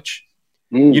on-off switch.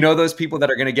 You know those people that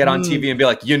are going to get on TV and be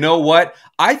like, you know what?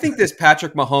 I think this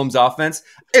Patrick Mahomes offense,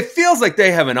 it feels like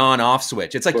they have an on-off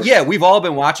switch. It's like, yeah, we've all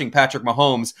been watching Patrick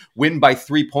Mahomes win by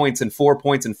 3 points and 4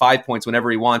 points and 5 points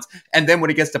whenever he wants. And then when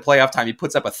it gets to playoff time, he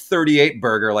puts up a 38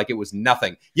 burger like it was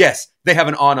nothing. Yes, they have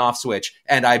an on-off switch.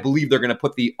 And I believe they're going to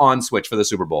put the on switch for the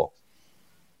Super Bowl.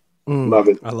 Love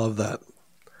it. I love that.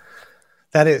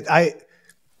 That is,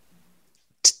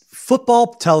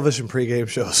 football television pregame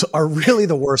shows are really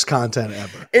the worst content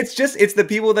ever. It's the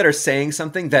people that are saying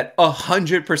something that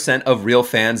 100% of real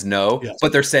fans know,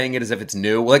 but they're saying it as if it's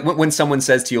new. Like when someone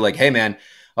says to you, like, hey man,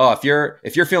 if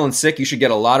you're feeling sick, you should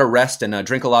get a lot of rest and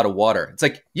drink a lot of water. It's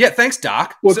like, yeah, thanks,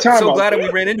 Doc. Well, so glad we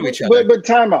ran into each other. But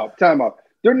time out.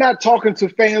 They're not talking to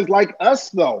fans like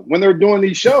us, though, when they're doing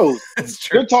these shows. That's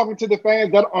true. They're talking to the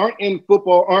fans that aren't in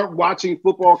football, aren't watching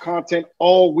football content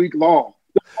all week long.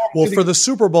 Well, for the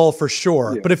Super Bowl, for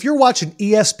sure. Yeah. But if you're watching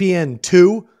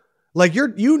ESPN2, like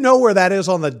you know where that is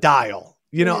on the dial.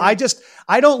 You know, I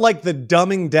don't like the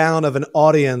dumbing down of an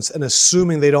audience and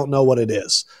assuming they don't know what it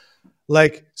is.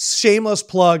 Like, shameless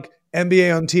plug,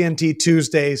 NBA on TNT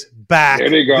Tuesdays back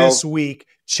this week.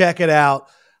 Check it out.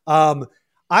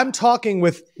 I'm talking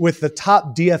with the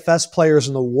top DFS players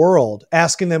in the world,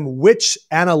 asking them which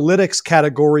analytics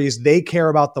categories they care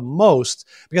about the most,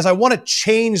 because I want to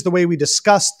change the way we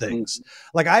discuss things.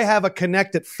 Like, I have a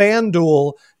Connect at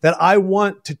FanDuel that I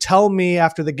want to tell me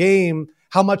after the game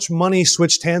how much money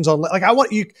switched hands on. Like,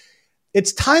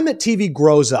 it's time that TV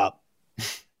grows up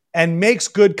and makes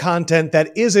good content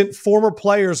that isn't former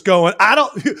players going,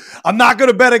 I'm not going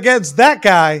to bet against that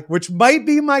guy, which might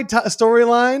be my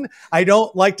storyline. I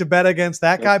don't like to bet against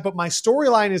that guy, but my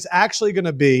storyline is actually going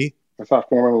to be. That's not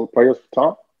former players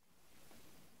top.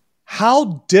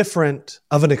 How different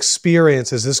of an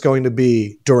experience is this going to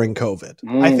be during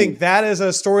COVID? I think that is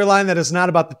a storyline that is not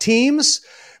about the teams,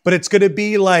 but it's going to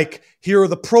be like, here are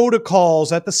the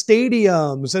protocols at the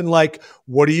stadiums and like,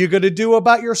 what are you going to do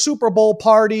about your Super Bowl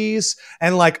parties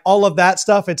and like all of that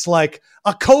stuff. It's like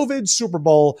a COVID Super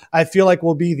Bowl, I feel like,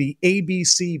 will be the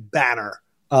ABC banner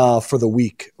for the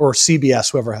week, or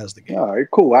CBS, whoever has the game. All right,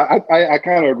 cool. I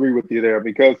kind of agree with you there,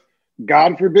 because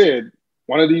God forbid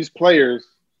one of these players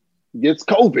gets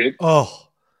COVID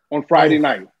on Friday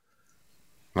night.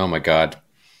 Oh my God.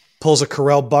 pulls a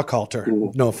Carell Buckhalter.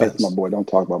 Ooh, No offense. That's my boy. Don't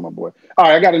talk about my boy. All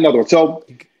right, I got another one. So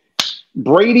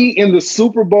Brady in the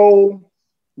Super Bowl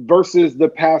versus the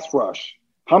pass rush.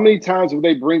 How many times will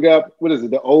they bring up, what is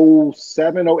it, the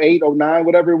 07, 08, 09,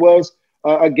 whatever it was,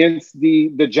 against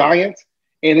the Giants,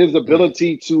 and his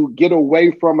ability to get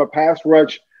away from a pass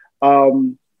rush?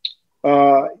 And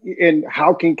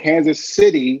how can Kansas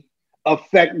City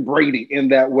affect Brady in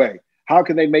that way? How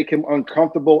can they make him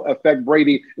uncomfortable, affect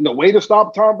Brady? And the way to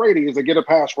stop Tom Brady is to get a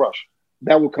pass rush.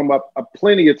 That will come up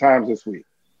plenty of times this week.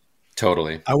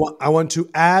 Totally. I want to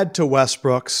add to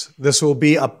Westbrook's. This will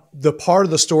be the part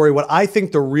of the story. What I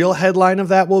think the real headline of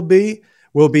that will be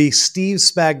Steve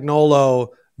Spagnuolo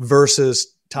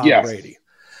versus Tom Brady.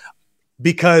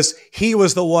 Because he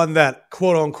was the one that,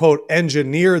 quote unquote,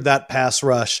 engineered that pass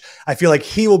rush. I feel like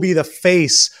he will be the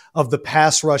face of the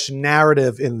pass rush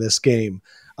narrative in this game.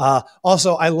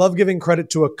 Also, I love giving credit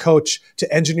to a coach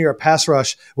to engineer a pass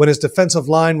rush when his defensive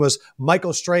line was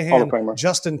Michael Strahan,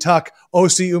 Justin Tuck,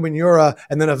 O.C. Umenyiora,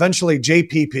 and then eventually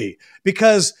JPP.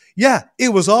 Because,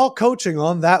 it was all coaching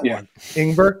on that one.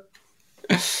 Ingber?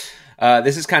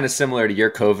 This is kind of similar to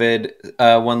your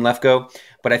COVID one, Lefkoe,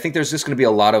 but I think there's just going to be a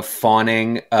lot of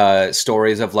fawning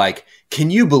stories of like,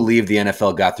 can you believe the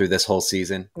NFL got through this whole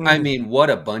season? I mean, what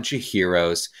a bunch of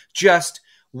heroes.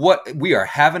 We are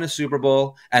having a Super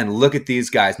Bowl, and look at these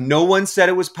guys. No one said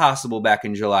it was possible back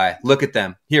in July. Look at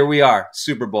them. Here we are,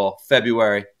 Super Bowl,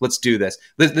 February. Let's do this.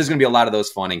 There's going to be a lot of those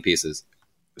fawning pieces.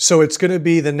 So it's going to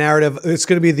be the narrative. It's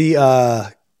going to be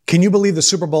the can you believe the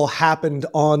Super Bowl happened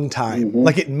on time?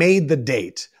 Like it made the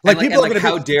date.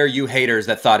 How dare you haters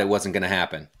that thought it wasn't going to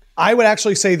happen? I would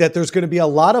actually say that there's going to be a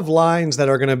lot of lines that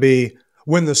are going to be,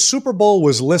 when the Super Bowl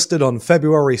was listed on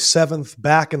February 7th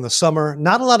back in the summer,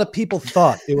 not a lot of people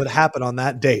thought it would happen on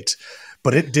that date,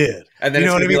 but it did. And then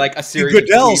it's going to be like a series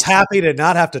Goodell's happy to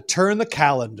not have to turn the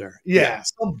calendar. Yeah,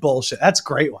 some bullshit. That's a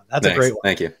great one. That's a great one.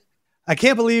 Thank you. I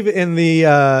can't believe in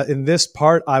this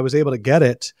part I was able to get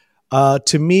it.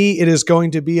 To me, it is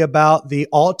going to be about the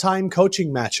all-time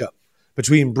coaching matchup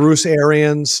between Bruce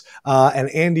Arians and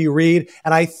Andy Reid.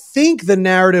 And I think the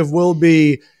narrative will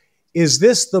be, is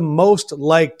this the most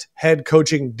liked head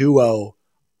coaching duo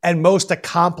and most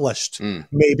accomplished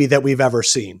maybe that we've ever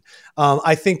seen?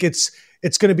 I think it's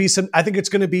going to be it's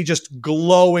going to be just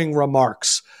glowing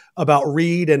remarks about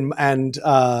Reid and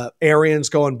Arians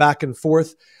going back and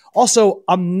forth. Also,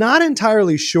 I'm not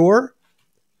entirely sure,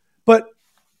 but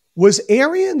was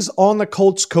Arians on the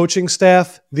Colts coaching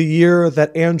staff the year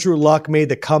that Andrew Luck made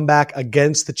the comeback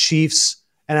against the Chiefs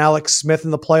and Alex Smith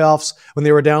in the playoffs when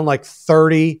they were down like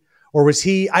 30? Or was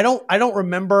he? I don't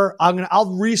remember.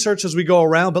 I'll research as we go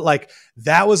around. But like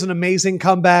that was an amazing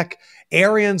comeback.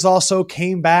 Arians also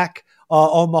came back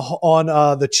on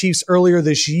the Chiefs earlier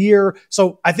this year.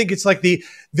 So I think it's like the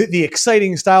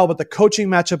exciting style, but the coaching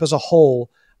matchup as a whole.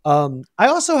 I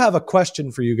also have a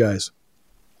question for you guys.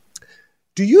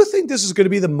 Do you think this is going to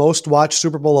be the most watched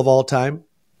Super Bowl of all time?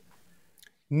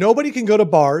 Nobody can go to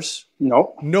bars.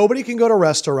 No. Nobody can go to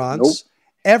restaurants. Nope.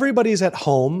 Everybody's at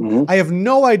home. I have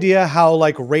no idea how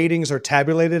like ratings are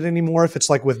tabulated anymore, if it's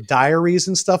like with diaries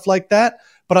and stuff like that.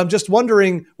 But I'm just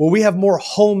wondering, will we have more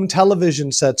home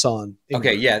television sets on?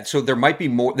 Okay, yeah. So there might be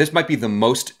more. This might be the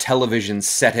most television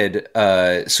setted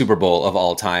Super Bowl of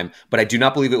all time, but I do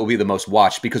not believe it will be the most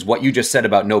watched, because what you just said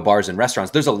about no bars and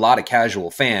restaurants, there's a lot of casual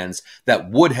fans that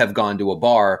would have gone to a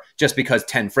bar just because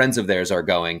 10 friends of theirs are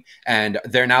going, and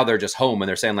they're just home and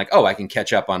they're saying like, oh, I can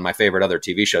catch up on my favorite other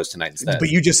TV shows tonight instead. But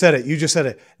you just said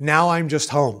it. Now I'm just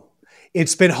home.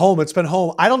 It's been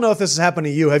home. I don't know if this has happened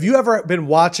to you. Have you ever been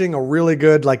watching a really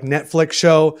good like Netflix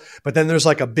show, but then there's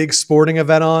like a big sporting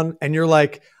event on and you're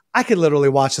like, I could literally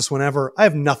watch this whenever. I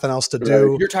have nothing else to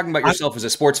do. You're talking about yourself as a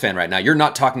sports fan right now. You're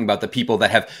not talking about the people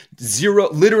that have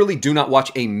literally do not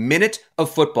watch a minute of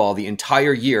football the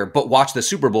entire year, but watch the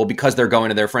Super Bowl because they're going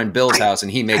to their friend Bill's house and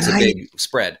he makes a big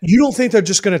spread. You don't think they're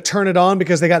just going to turn it on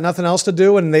because they got nothing else to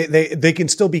do and they can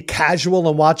still be casual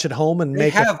and watch at home and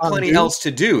make it? They have plenty else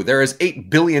to do. There is 8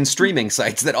 billion streaming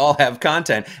sites that all have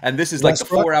content, and this is like the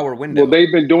 4-hour window. Well,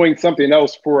 they've been doing something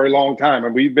else for a long time,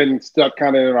 and we've been stuck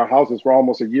kind of in our houses for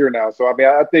almost a year now. So, I mean,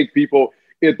 I think people,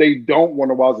 if they don't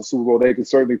want to watch the Super Bowl, they can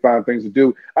certainly find things to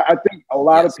do. I think a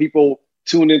lot of people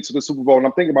tune into the Super Bowl, and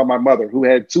I'm thinking about my mother who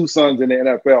had 2 sons in the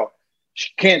NFL.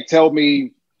 She can't tell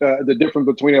me the difference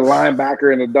between a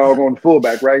linebacker and a doggone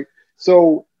fullback, right?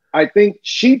 So I think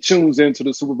she tunes into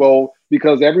the Super Bowl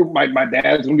because my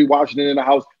dad's going to be watching it in the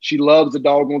house. She loves the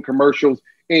doggone commercials,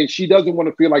 and she doesn't want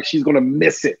to feel like she's going to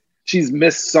miss it. She's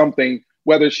missed something.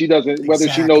 Whether she knows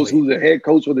who's the head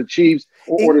coach for the Chiefs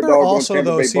or the doggone also,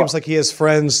 though, seems like he has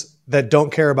friends that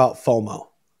don't care about FOMO.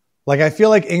 Like, I feel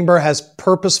like Ingber has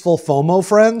purposeful FOMO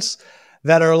friends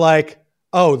that are like,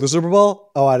 oh, the Super Bowl?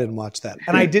 Oh, I didn't watch that.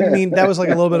 And I didn't mean that was like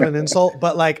a little bit of an insult,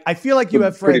 but like, I feel like you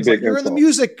have friends like you're insult.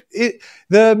 In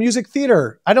the music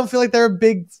theater. I don't feel like they're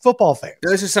big football fans.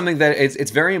 This is something that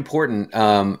it's very important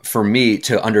for me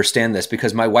to understand this,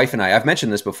 because my wife and I've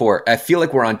mentioned this before. I feel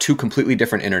like we're on two completely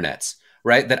different internets,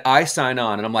 right? That I sign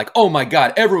on and I'm like, oh my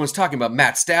God, everyone's talking about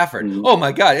Matt Stafford. Mm-hmm. Oh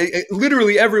my God.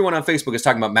 Literally everyone on Facebook is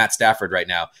talking about Matt Stafford right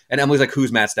now. And Emily's like,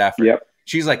 who's Matt Stafford? Yep.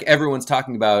 She's like, everyone's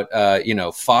talking about,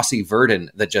 Fosse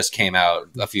Verdon that just came out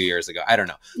a few years ago. I don't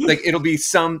know. Like, it'll be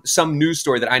some news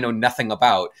story that I know nothing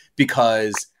about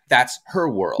because that's her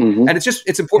world. Mm-hmm. And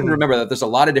it's important to remember that there's a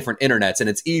lot of different internets, and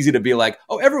it's easy to be like,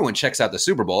 oh, everyone checks out the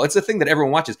Super Bowl. It's a thing that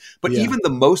everyone watches. But even the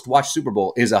most watched Super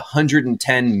Bowl is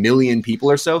 110 million people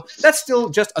or so. That's still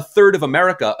just a third of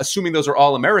America, assuming those are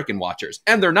all American watchers.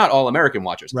 And they're not all American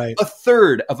watchers. Right. A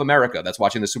third of America that's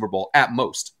watching the Super Bowl at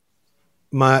most.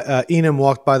 My Enum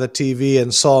walked by the TV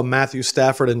and saw Matthew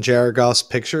Stafford and Jared Goff's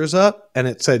pictures up, and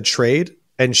it said trade.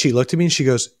 And she looked at me and she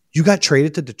goes, "You got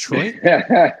traded to Detroit?"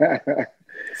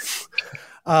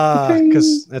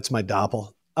 Because that's my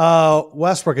doppel.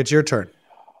 Westbrook, it's your turn.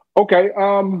 Okay.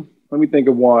 Let me think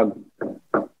of one.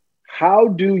 Here's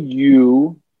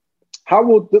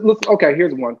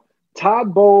one.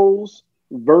 Todd Bowles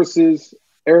versus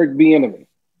Eric Bieniemy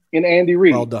in Andy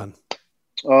Reid. Well done.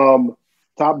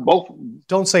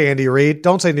 Don't say Andy Reid.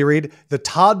 The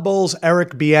Todd Bowles, Eric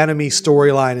Bieniemy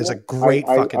storyline is a great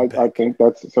pick. I think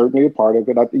that's certainly a part of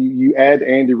it. I think you add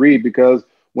Andy Reid because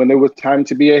when there was time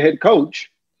to be a head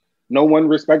coach, no one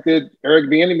respected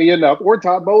Eric Bieniemy enough or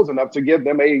Todd Bowles enough to give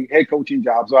them a head coaching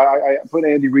job. So I put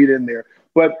Andy Reid in there.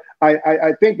 But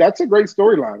I think that's a great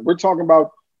storyline. We're talking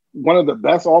about one of the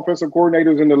best offensive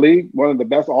coordinators in the league, one of the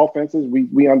best offenses.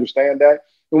 We understand that.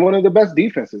 And one of the best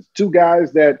defenses. Two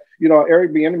guys that,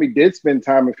 Eric Bieniemy did spend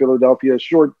time in Philadelphia, a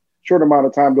short amount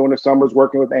of time during the summers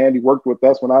working with Andy, worked with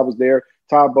us when I was there.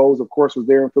 Todd Bowles, of course, was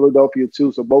there in Philadelphia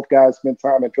too. So both guys spent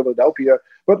time in Philadelphia.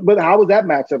 But how is that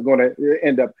matchup going to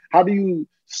end up? How do you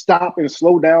stop and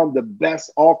slow down the best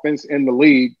offense in the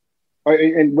league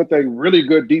and with a really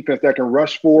good defense that can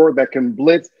rush forward, that can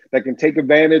blitz, that can take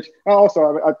advantage?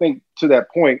 Also, I think to that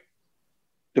point,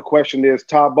 the question is,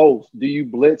 Todd Bowles, do you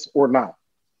blitz or not?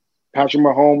 Patrick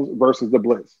Mahomes versus the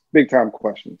blitz. Big time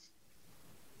questions.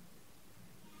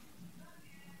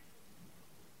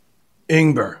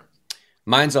 Ingber.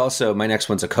 My next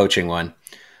one's a coaching one.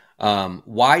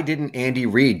 Why didn't Andy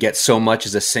Reid get so much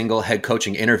as a single head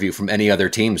coaching interview from any other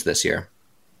teams this year?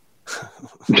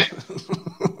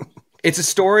 It's a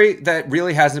story that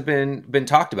really hasn't been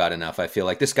talked about enough. I feel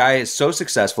like this guy is so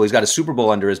successful. He's got a Super Bowl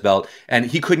under his belt, and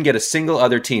he couldn't get a single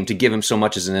other team to give him so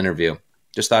much as an interview.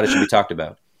 Just thought it should be talked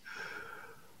about.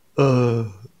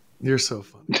 You're so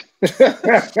funny.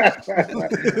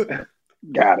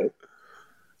 Got it.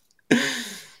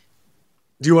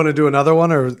 Do you want to do another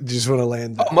one, or do you just want to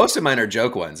land that? Most of mine are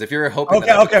joke ones. If you're hoping,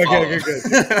 okay,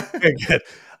 good.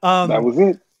 That was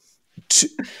it.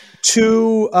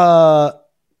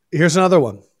 Here's another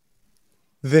one.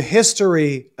 The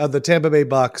history of the Tampa Bay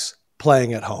Bucks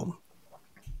playing at home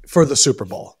for the Super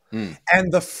Bowl,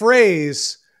 and the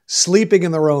phrase "sleeping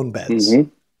in their own beds." Mm-hmm.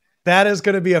 That is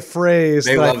going to be a phrase.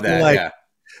 They love that, yeah.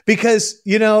 Because,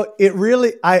 it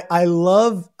really,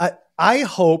 I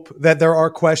hope that there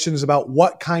are questions about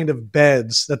what kind of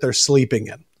beds that they're sleeping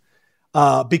in.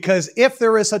 Because if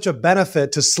there is such a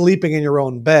benefit to sleeping in your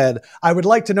own bed, I would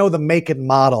like to know the make and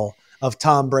model of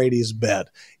Tom Brady's bed.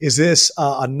 Is this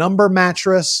a number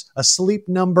mattress, a sleep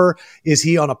number? Is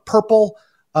he on a purple?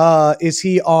 Is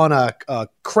he on a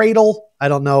cradle? I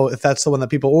don't know if that's the one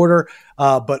that people order,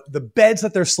 but the beds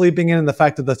that they're sleeping in and the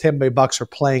fact that the Tampa Bay Bucks are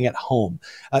playing at home.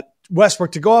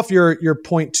 Westbrook, to go off your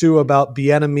point too about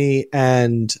Bieniemy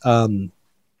and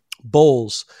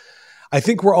Bowles, I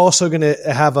think we're also going to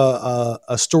have a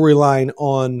storyline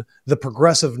on the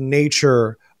progressive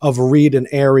nature of Reid and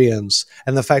Arians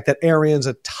and the fact that Arians'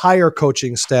 entire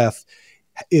coaching staff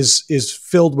is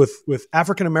filled with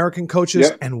African-American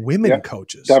coaches and women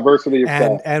coaches. Diversity of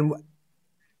staff.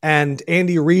 And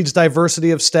Andy Reid's diversity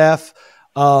of staff.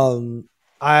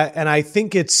 I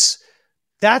think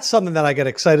that's something that I get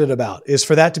excited about, is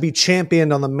for that to be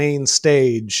championed on the main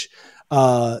stage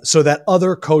so that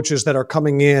other coaches that are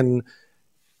coming in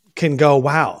can go,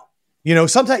 wow.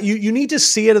 Sometimes you need to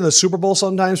see it in the Super Bowl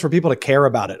sometimes for people to care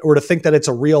about it or to think that it's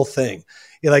a real thing.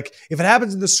 Like, if it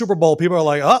happens in the Super Bowl, people are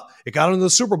like, oh, it got into the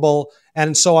Super Bowl.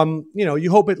 And so you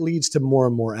hope it leads to more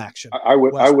and more action. I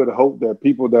would hope that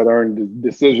people that are in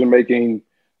decision-making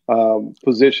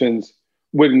positions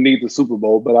wouldn't need the Super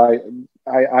Bowl, but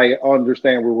I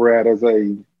understand where we're at as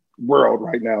a world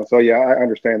right now. So, yeah, I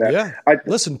understand that. Yeah.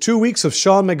 Listen, 2 weeks of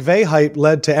Sean McVay hype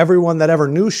led to everyone that ever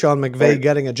knew Sean McVay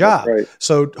getting a job. Right.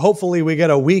 So hopefully we get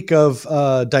a week of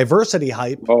diversity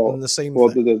hype in the same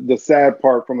thing. The sad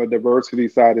part from the diversity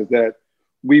side is that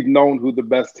we've known who the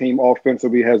best team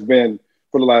offensively has been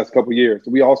for the last couple of years.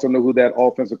 We also know who that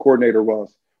offensive coordinator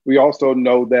was. We also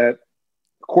know that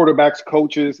quarterbacks,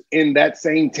 coaches in that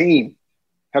same team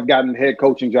have gotten head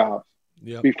coaching jobs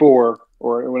before,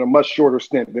 or in a much shorter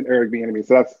stint than Eric Bieniemy.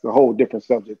 So that's a whole different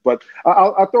subject. But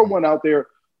I'll throw one out there.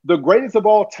 The greatest of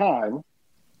all time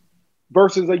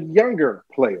versus a younger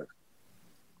player.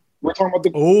 We're talking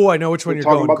about I know which one you're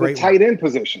talking about. The tight end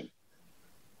position.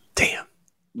 Damn.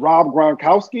 Rob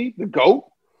Gronkowski, the GOAT.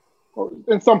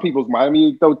 In some people's mind, I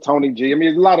mean, you throw Tony G. I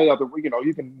mean, a lot of other,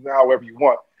 you can however you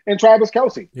want. And Travis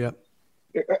Kelce. Yeah.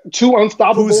 Two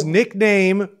unstoppable. Whose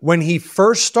nickname when he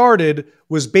first started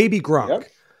was Baby Gronk. Yep.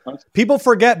 People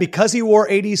forget because he wore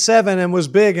 87 and was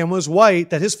big and was white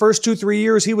that his first 2-3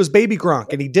 years he was Baby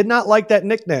Gronk, and he did not like that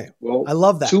nickname. Well, I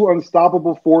love that. Two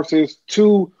unstoppable forces,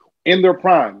 two in their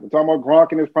prime. We're talking about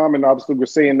Gronk in his prime, and obviously we're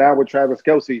seeing now with Travis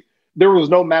Kelce, there was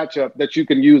no matchup that you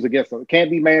can use against him. It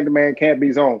can't be man-to-man, can't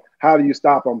be zone. How do you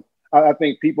stop him? I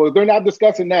think people, if they're not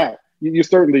discussing that, you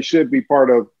certainly should be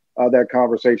part of that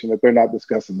conversation if they're not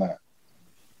discussing that.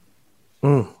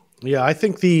 Yeah, I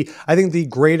think the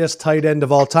greatest tight end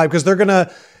of all time, because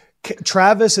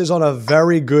Travis is on a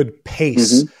very good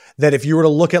pace that if you were to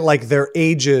look at like their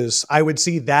ages, I would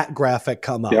see that graphic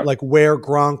come up, like where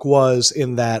Gronk was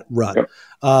in that run.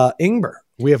 Ingber,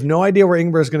 we have no idea where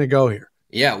Ingber is going to go here.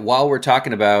 Yeah, while we're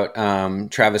talking about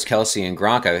Travis Kelce and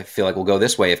Gronk, I feel like we'll go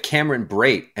this way. If Cameron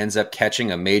Brate ends up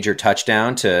catching a major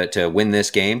touchdown to win this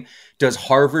game, does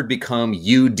Harvard become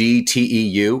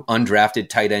UDTEU, undrafted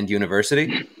tight end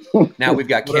university? Now we've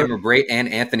got Cameron Brate and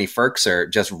Anthony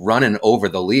Ferkser just running over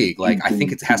the league. Like, I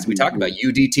think it has to be talking about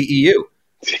UDTEU.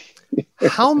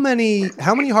 How many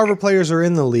Harvard players are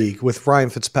in the league with Ryan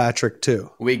Fitzpatrick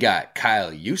too? We got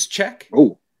Kyle Juszczyk.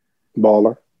 Oh,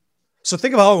 baller. So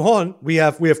think about one. We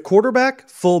have quarterback,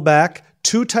 fullback,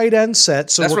 two tight end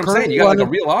sets. So that's what I'm saying. You got like a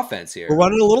real offense here. We're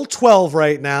running a little 12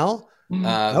 right now. Who's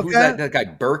that guy?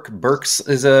 Burks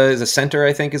is a center,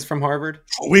 I think, is from Harvard.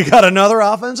 We got another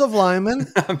offensive lineman.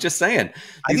 I'm just saying.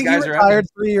 I think guys he retired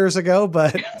 3 years ago,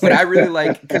 but I really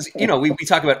like, because we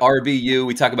talk about RBU,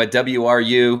 we talk about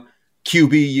WRU,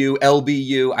 QBU,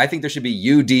 LBU. I think there should be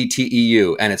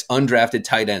UDTEU, and it's undrafted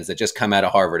tight ends that just come out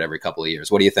of Harvard every couple of years.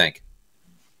 What do you think?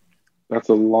 That's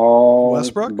a long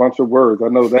Westbrook? bunch of words. I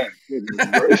know that.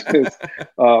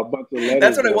 Bunch of letters.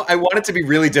 That's what I want it to be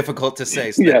really difficult to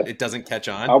say so that it doesn't catch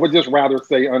on. I would just rather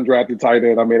say undrafted tight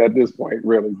end. I mean, at this point,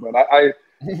 really. But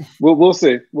we'll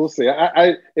see. We'll see.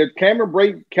 If Cameron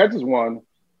Brate catches one,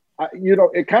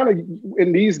 it kind of,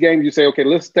 in these games, you say, okay,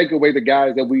 let's take away the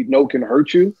guys that we know can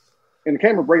hurt you. And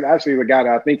Cameron Brate actually is a guy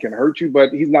that I think can hurt you,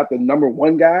 but he's not the number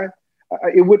one guy.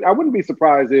 I wouldn't be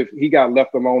surprised if he got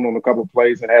left alone on a couple of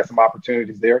plays and had some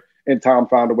opportunities there, and Tom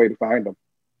found a way to find him.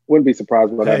 Wouldn't be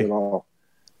surprised by that at all.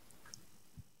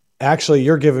 Actually,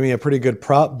 you're giving me a pretty good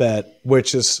prop bet,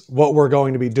 which is what we're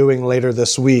going to be doing later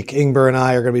this week. Ingber and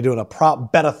I are going to be doing a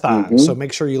prop bet-a-thon, so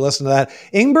make sure you listen to that.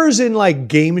 Ingber's in like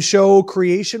game show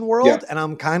creation world, and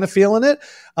I'm kind of feeling it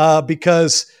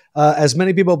because as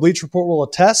many people at Bleach Report will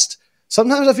attest,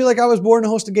 sometimes I feel like I was born to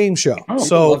host a game show. I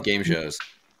love game shows.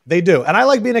 They do. And I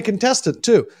like being a contestant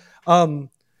too.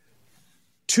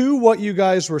 To what you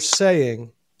guys were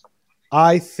saying,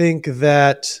 I think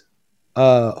that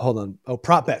hold on. Oh,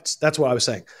 prop bets. That's what I was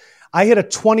saying. I hit a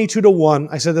 22-1.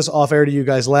 I said this off air to you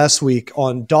guys last week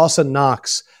on Dawson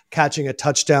Knox catching a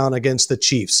touchdown against the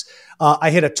Chiefs.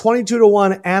 I hit a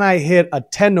 22-1 and I hit a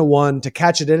 10-1 to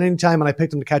catch it at any time, and I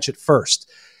picked him to catch it first.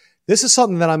 This is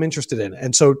something that I'm interested in.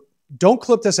 And so don't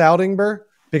clip this out, Ingber,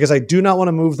 because I do not want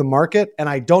to move the market, and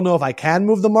I don't know if I can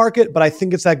move the market, but I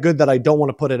think it's that good that I don't want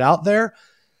to put it out there.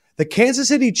 The Kansas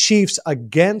City Chiefs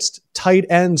against tight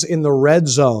ends in the red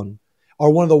zone are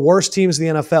one of the worst teams in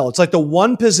the NFL. It's like the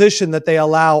one position that they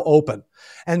allow open.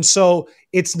 And so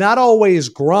it's not always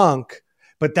Gronk,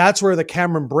 but that's where the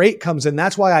Cameron Brate comes in.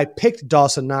 That's why I picked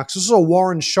Dawson Knox. This is a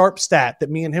Warren Sharp stat that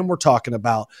me and him were talking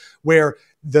about, where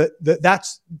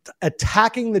that's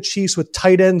attacking the Chiefs with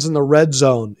tight ends in the red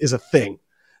zone is a thing.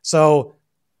 So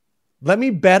let me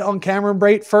bet on Cameron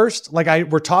Brate first.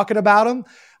 We're talking about him.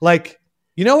 Like,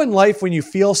 in life when you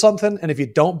feel something and if you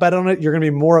don't bet on it, you're going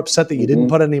to be more upset that you didn't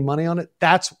put any money on it.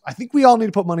 I think we all need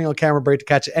to put money on Cameron Brate to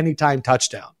catch an anytime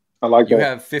touchdown. I like that. You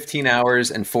have 15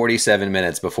 hours and 47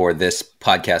 minutes before this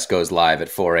podcast goes live at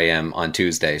 4 a.m. on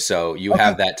Tuesday. So you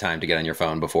have that time to get on your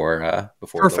phone before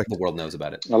the world knows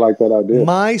about it. I like that idea.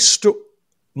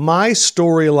 My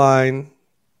storyline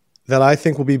that I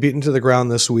think will be beaten to the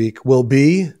ground this week will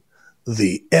be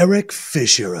the Eric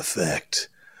Fisher effect.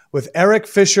 With Eric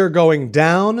Fisher going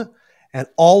down and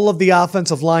all of the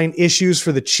offensive line issues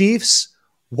for the Chiefs,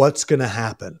 what's going to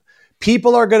happen?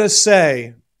 People are going to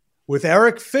say, with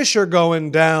Eric Fisher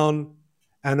going down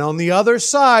and on the other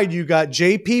side, you got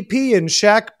JPP and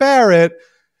Shaq Barrett,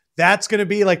 that's going to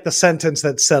be like the sentence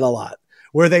that said a lot,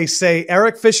 where they say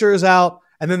Eric Fisher is out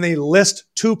and then they list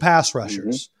 2 pass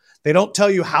rushers. They don't tell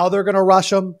you how they're going to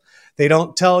rush them. They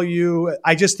don't tell you.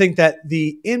 I just think that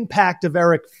the impact of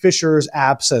Eric Fisher's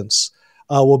absence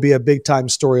will be a big-time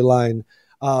storyline.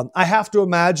 I have to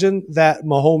imagine that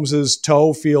Mahomes'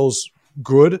 toe feels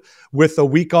good with a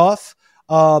week off.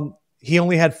 He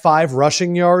only had 5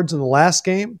 rushing yards in the last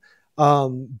game.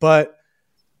 But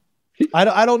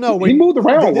I don't know. He moved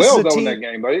around well, though, in that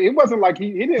game. But it wasn't like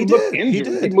he didn't look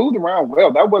injured. He moved around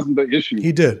well. That wasn't the issue.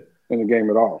 He did. In the game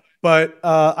at all. But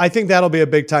I think that'll be a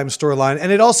big-time storyline.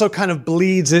 And it also kind of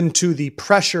bleeds into the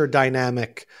pressure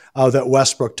dynamic that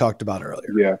Westbrook talked about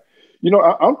earlier. Yeah. You know,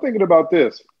 I'm thinking about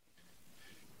this.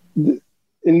 In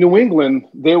New England,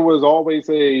 there was always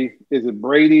is it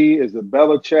Brady? Is it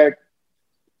Belichick?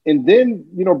 And then,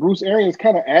 you know, Bruce Arians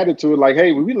kind of added to it like,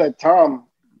 hey, we let Tom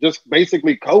just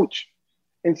basically coach.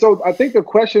 And so I think the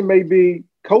question may be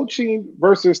coaching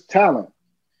versus talent.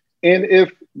 And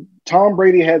if Tom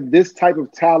Brady had this type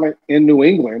of talent in New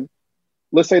England,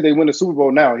 let's say they win the Super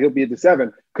Bowl now, he'll be at the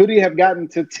 7. Could he have gotten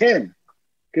to 10?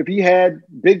 If he had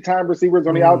big-time receivers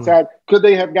on the outside, could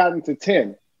they have gotten to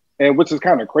 10? And which is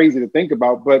kind of crazy to think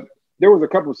about. But there was a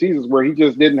couple of seasons where he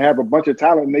just didn't have a bunch of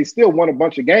talent, and they still won a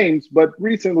bunch of games. But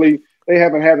recently, they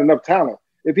haven't had enough talent.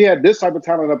 If he had this type of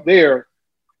talent up there,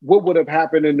 what would have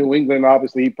happened in New England?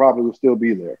 Obviously, he probably would still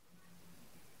be there.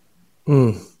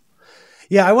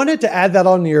 Yeah, I wanted to add that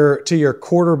on to your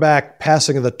quarterback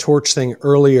passing of the torch thing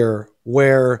earlier,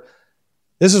 where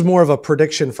this is more of a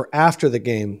prediction for after the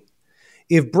game.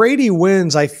 If Brady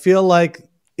wins, I feel like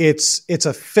it's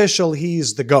official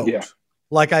he's the GOAT. Yeah.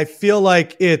 Like I feel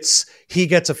like he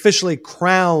gets officially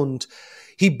crowned.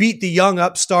 He beat the young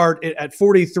upstart at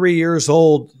 43 years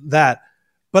old, but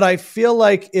I feel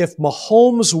like if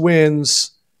Mahomes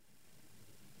wins,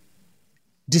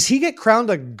 does he get crowned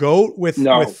a GOAT with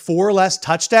 4 less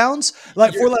touchdowns?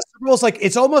 Like 4 less Super Bowls? Like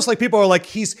it's almost like people are like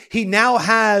he now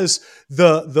has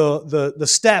the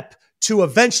step to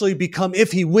eventually become,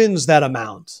 if he wins that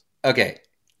amount. Okay.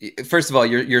 First of all,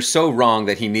 you're so wrong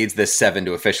that he needs this 7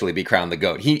 to officially be crowned the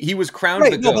GOAT. He was crowned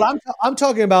the GOAT. But I'm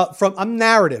talking about from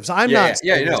narratives. I'm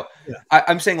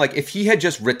saying like if he had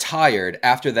just retired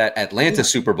after that Atlanta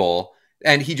Super Bowl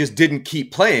and he just didn't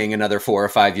keep playing another 4 or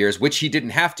 5 years, which he didn't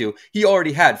have to, he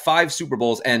already had 5 Super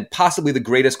Bowls and possibly the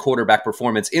greatest quarterback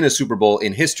performance in a Super Bowl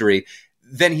in history.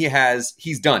 Then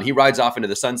he's done. He rides off into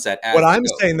the sunset. What I'm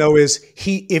saying though is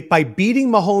if by beating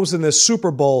Mahomes in the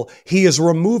Super Bowl, he is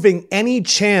removing any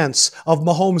chance of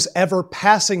Mahomes ever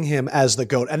passing him as the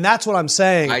GOAT. And that's what I'm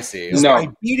saying. I see. By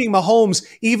beating Mahomes,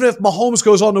 even if Mahomes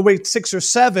goes on to wait 6 or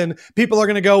 7, people are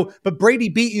going to go, but Brady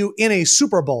beat you in a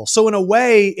Super Bowl. So in a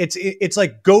way, it's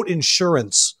like GOAT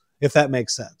insurance, if that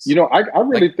makes sense. You know, I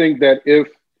really think that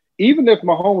even if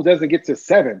Mahomes doesn't get to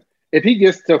 7, if he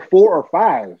gets to 4 or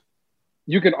 5,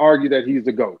 you can argue that he's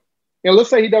the GOAT. And let's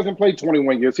say he doesn't play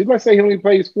 21 years. Let's say he only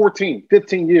plays 14,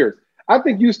 15 years. I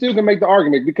think you still can make the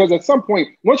argument because at some point,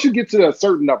 once you get to a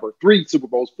certain number, 3 Super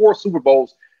Bowls, 4 Super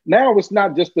Bowls, now it's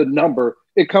not just the number.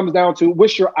 It comes down to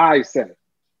what's your eyes say.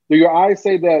 Do your eyes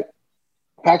say that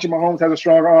Patrick Mahomes has a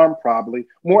stronger arm? Probably.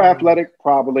 More athletic?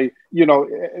 Probably. You know,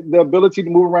 the ability to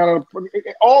move around,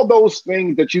 all those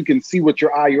things that you can see with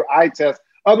your eye test.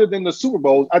 Other than the Super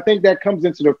Bowls, I think that comes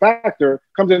into the factor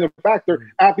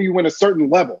after you win a certain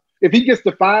level. If he gets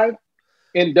to 5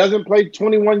 and doesn't play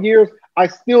 21 years, I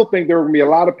still think there are going to be a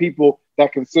lot of people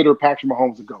that consider Patrick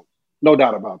Mahomes a GOAT. No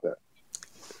doubt about that.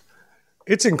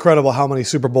 It's incredible how many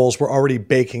Super Bowls we're already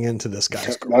baking into this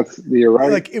guy's career. You're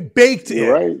right. Like it baked in.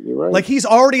 You're right. Like he's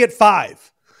already at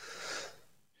 5.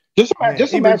 Just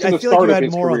imagine the start of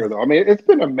his career, though. I mean, it's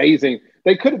been amazing.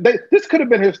 This could have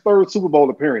been his 3rd Super Bowl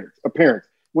appearance.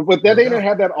 But they didn't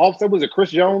have that offside. Was it Chris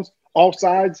Jones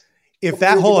offsides? If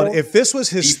this was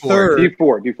his D4.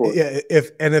 3rd, D4.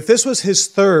 If this was his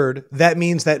 3rd, that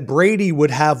means that Brady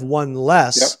would have 1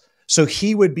 less. Yep. So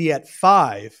he would be at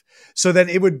 5. So then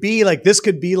it would be like, this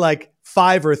could be like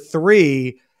 5 or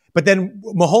 3, but then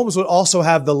Mahomes would also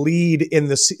have the lead in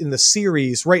the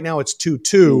series. Right now it's 2-2.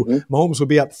 Mm-hmm. Mahomes would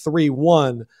be up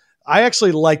 3-1. I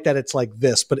actually like that it's like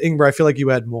this, but Ingber, I feel like you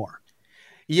had more.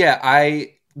 Yeah,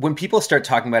 when people start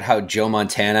talking about how Joe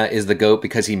Montana is the GOAT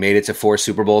because he made it to 4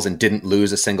 Super Bowls and didn't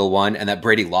lose a single one, and that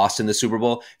Brady lost in the Super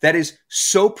Bowl, that is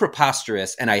so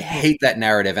preposterous, and I hate that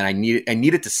narrative, and I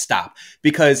need it to stop,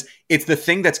 because it's the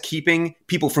thing that's keeping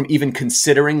people from even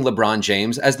considering LeBron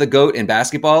James as the GOAT in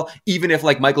basketball, even if,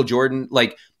 like, Michael Jordan,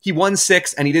 like, he won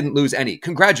 6 and he didn't lose any.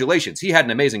 Congratulations. He had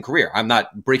an amazing career. I'm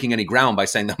not breaking any ground by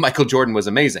saying that Michael Jordan was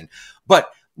amazing.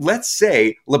 But let's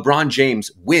say LeBron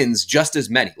James wins just as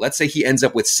many. Let's say he ends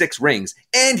up with 6 rings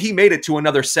and he made it to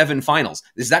another 7 finals.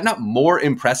 Is that not more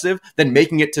impressive than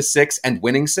making it to 6 and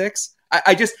winning 6?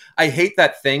 I hate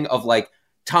that thing of like,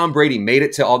 Tom Brady made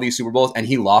it to all these Super Bowls and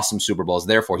he lost some Super Bowls.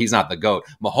 Therefore, he's not the GOAT.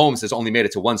 Mahomes has only made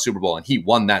it to 1 Super Bowl and he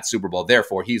won that Super Bowl.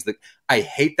 Therefore, I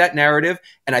hate that narrative.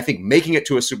 And I think making it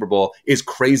to a Super Bowl is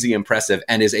crazy impressive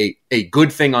and is a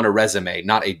good thing on a resume,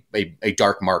 not a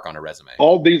dark mark on a resume.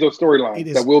 All these are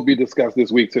storylines that will be discussed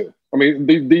this week too. I mean,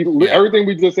 everything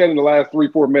we just said in the last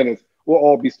 3-4 minutes will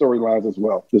all be storylines as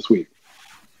well this week.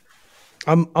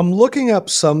 I'm looking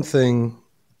up something.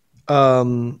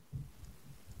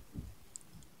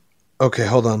 Okay,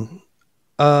 hold on.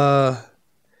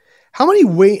 How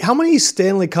many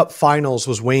Stanley Cup finals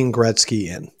was Wayne Gretzky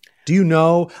in? Do you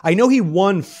know? I know he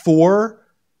won 4.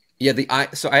 Yeah,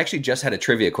 so I actually just had a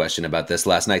trivia question about this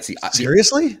last night.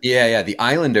 Seriously? Yeah. The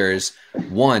Islanders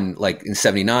won like in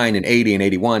 79 and 80 and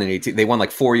 81 and 82. They won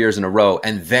like 4 years in a row,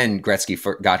 and then Gretzky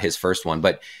got his first one.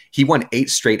 But he won 8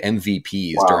 straight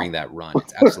MVPs during that run.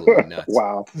 It's absolutely nuts.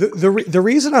 Wow. The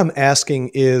reason I'm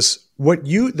asking is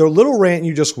the little rant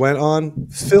you just went on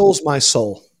fills my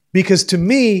soul, because to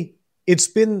me, it's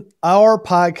been our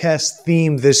podcast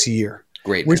theme this year.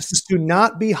 Great. Which is to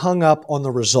not be hung up on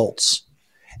the results,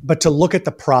 but to look at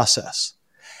the process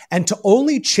and to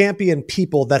only champion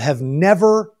people that have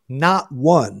never not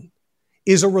won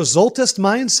is a resultist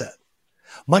mindset.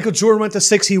 Michael Jordan went to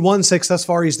 6, he won 6, thus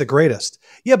far he's the greatest.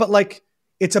 Yeah, but like,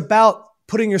 it's about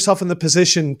putting yourself in the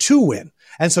position to win.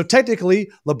 And so technically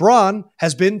LeBron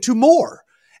has been to more,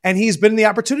 and he's been the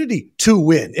opportunity to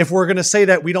win. If we're going to say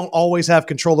that we don't always have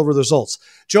control over the results.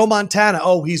 Joe Montana,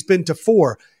 he's been to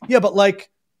 4. Yeah, but like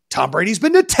Tom Brady's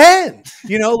been to 10,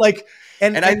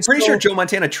 And I'm pretty sure Joe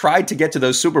Montana tried to get to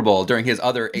those Super Bowl during his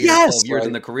other 8 or 12 years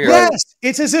in the career. Yes,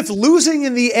 it's as if losing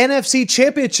in the NFC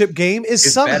Championship game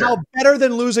is somehow better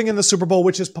than losing in the Super Bowl,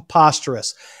 which is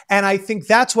preposterous. And I think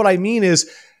that's what I mean is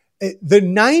the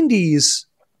 90s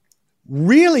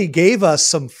really gave us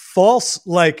some false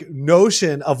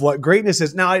notion of what greatness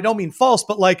is. Now, I don't mean false,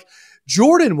 but like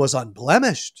Jordan was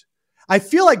unblemished. I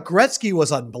feel like Gretzky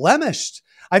was unblemished.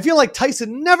 I feel like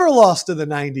Tyson never lost in the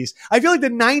 90s. I feel like the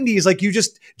 90s,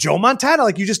 Joe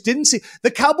Montana, you just didn't see.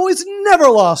 The Cowboys never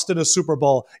lost in a Super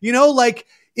Bowl.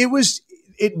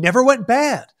 It never went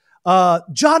bad.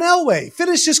 John Elway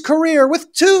finished his career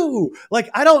with 2.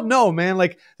 I don't know, man.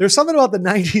 There's something about the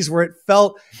 90s where it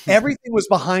felt everything was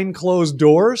behind closed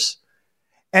doors.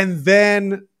 And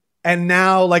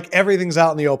now everything's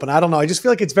out in the open. I don't know. I just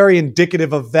feel like it's very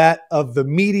indicative of the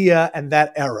media and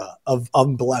that era of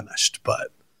unblemished, but.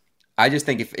 I just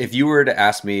think if you were to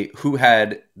ask me who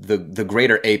had the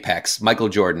greater apex, Michael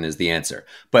Jordan is the answer.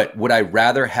 But would I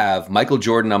rather have Michael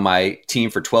Jordan on my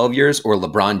team for 12 years or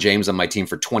LeBron James on my team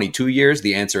for 22 years?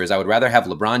 The answer is I would rather have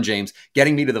LeBron James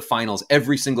getting me to the finals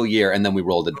every single year, and then we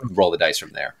roll the dice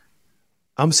from there.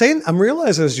 I'm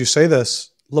realizing as you say this,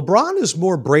 LeBron is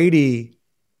more Brady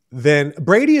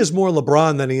is more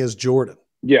LeBron than he is Jordan.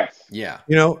 Yes. Yeah.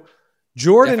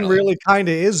 Jordan Definitely. really kind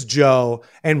of is Joe,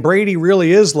 and Brady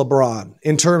really is LeBron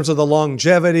in terms of the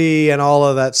longevity and all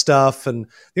of that stuff. And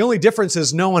the only difference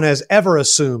is no one has ever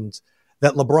assumed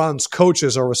that LeBron's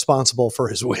coaches are responsible for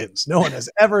his wins. No one has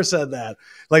ever said that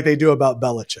like they do about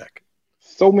Belichick.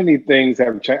 So many things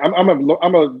have changed.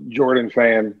 I'm a Jordan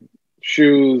fan.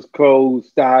 Shoes, clothes,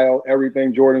 style,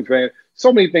 everything Jordan fan.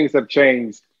 So many things have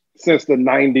changed since the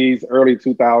 90s, early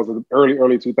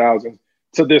 2000s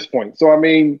to this point. So, I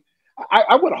mean,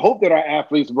 I would hope that our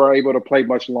athletes were able to play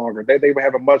much longer. They would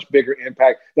have a much bigger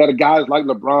impact. That guys like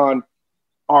LeBron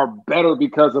are better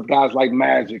because of guys like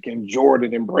Magic and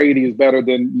Jordan, and Brady is better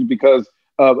than because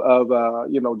of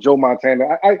Joe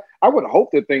Montana. I would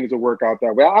hope that things will work out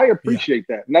that way. I appreciate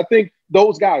that, and I think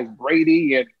those guys,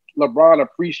 Brady and LeBron,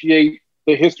 appreciate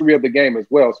the history of the game as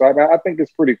well. So I think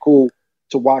it's pretty cool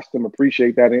to watch them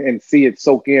appreciate that and see it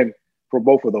soak in for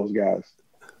both of those guys.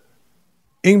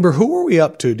 Ingber, who were we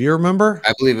up to? Do you remember?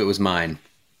 I believe it was mine.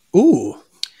 Ooh.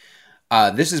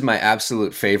 This is my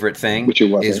absolute favorite thing. Which it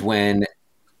was. Is when.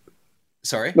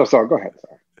 Sorry? No, sorry. Go ahead.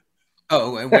 Sorry.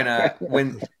 Oh,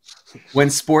 when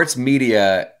sports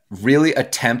media really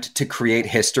attempt to create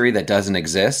history that doesn't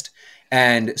exist.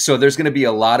 And so there's going to be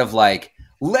a lot of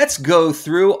let's go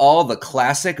through all the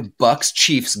classic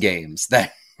Bucks-Chiefs games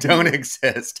that don't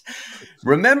exist.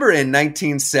 Remember in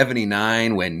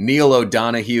 1979 when Neil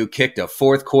O'Donoghue kicked a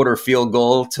fourth quarter field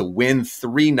goal to win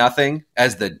 3-0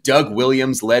 as the Doug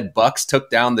Williams-led Bucks took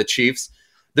down the Chiefs?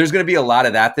 There's going to be a lot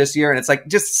of that this year, and it's like,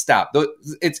 just stop.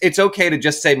 It's okay to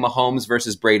just say Mahomes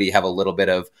versus Brady have a little bit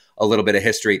of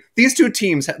history. These two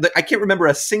teams, I can't remember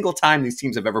a single time these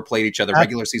teams have ever played each other,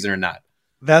 regular season or not.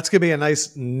 That's going to be a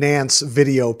nice Nance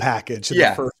video package in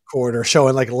the first quarter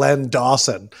showing like Len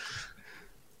Dawson.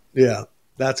 Yeah,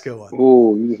 that's a good one.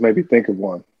 Ooh, you just made me think of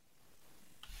one.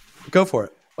 Go for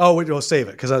it. Oh, we'll save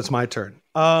it because that's my turn.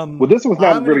 Well, this one's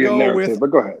not really a narrative, but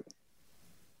go ahead.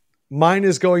 Mine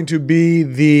is going to be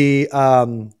the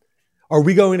are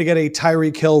we going to get a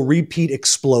Tyreek Hill repeat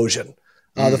explosion?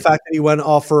 The fact that he went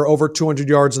off for over 200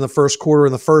 yards in the first quarter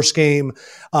in the first game.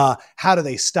 How do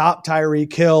they stop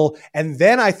Tyreek Hill? And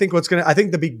then I think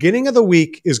the beginning of the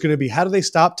week is going to be how do they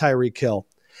stop Tyreek Hill?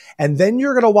 And then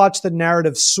you're going to watch the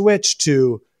narrative switch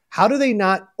to how do they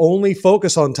not only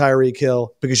focus on Tyreek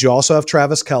Hill because you also have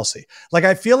Travis Kelce. Like,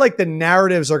 I feel like the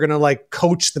narratives are going to like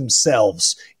coach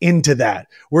themselves into that,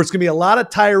 where it's going to be a lot of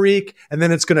Tyreek and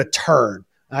then it's going to turn.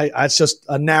 It's just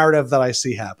a narrative that I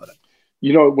see happening.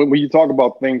 You know, when you talk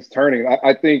about things turning,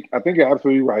 I think you're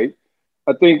absolutely right.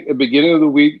 I think at the beginning of the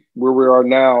week, where we are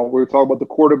now, we're talking about the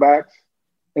quarterbacks.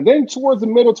 And then towards the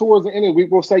end of the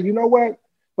week, we'll say, you know what?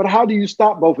 But how do you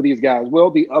stop both of these guys? Well,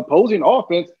 the opposing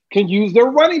offense can use their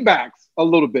running backs a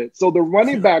little bit. So the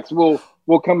running backs will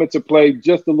come into play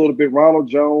just a little bit. Ronald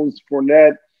Jones,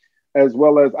 Fournette, as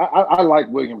well as I like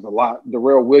Williams a lot.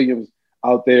 Darrell Williams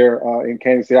out there in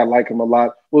Kansas City, I like him a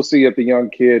lot. We'll see if the young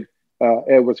kid,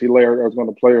 Edwards-Helaire, is going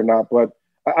to play or not. But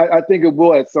I think it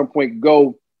will at some point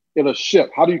go in a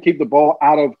shift. How do you keep the ball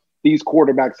out of these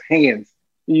quarterbacks' hands?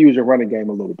 You use your running game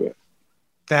a little bit.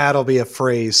 That'll be a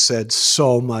phrase said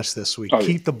so much this week.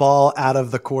 Keep the ball out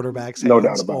of the quarterback's hands. No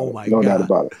doubt about it. No doubt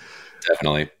about it.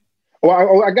 Definitely.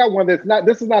 Well, I got one that's not –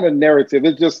 this is not a narrative.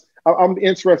 It's just I'm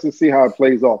interested to see how it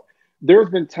plays off. There's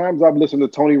been times I've listened to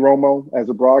Tony Romo as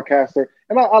a broadcaster,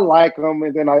 and I like him,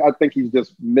 and then I think he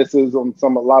just misses on a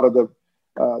lot of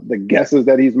the guesses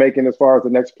that he's making as far as the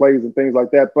next plays and things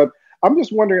like that. But I'm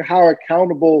just wondering how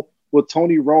accountable will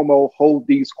Tony Romo hold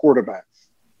these quarterbacks?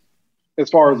 As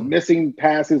far as missing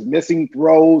passes, missing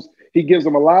throws, he gives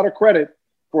them a lot of credit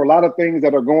for a lot of things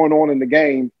that are going on in the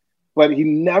game, but he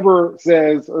never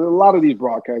says, a lot of these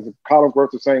broadcasts,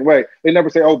 Collinsworth's the same way, they never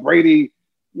say, oh, Brady,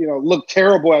 looked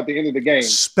terrible at the end of the game.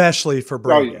 Especially for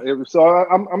Brady. Oh, yeah. So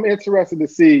I'm interested to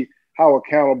see how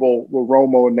accountable will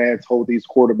Romo and Nance hold these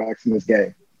quarterbacks in this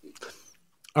game.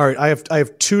 All right, I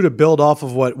have two to build off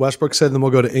of what Westbrook said, and then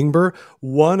we'll go to Ingber.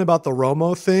 One about the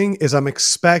Romo thing is I'm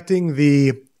expecting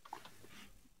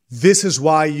this is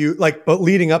why but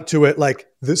leading up to it, like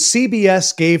the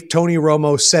CBS gave Tony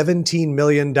Romo $17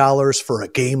 million for a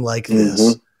game like this.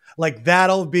 Mm-hmm. Like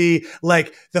that'll be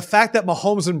like the fact that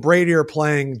Mahomes and Brady are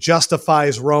playing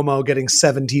justifies Romo getting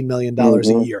 $17 million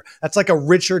a year. That's like a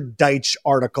Richard Deitch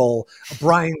article,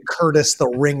 Brian Curtis, The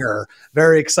Ringer.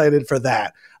 Very excited for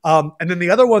that. And then the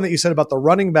other one that you said about the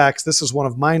running backs, this is one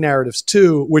of my narratives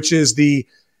too, which is the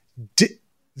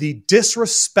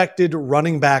disrespected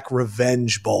running back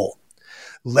revenge bowl.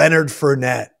 Leonard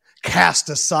Fournette cast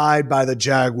aside by the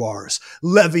Jaguars.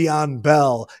 Le'Veon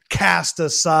Bell cast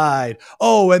aside.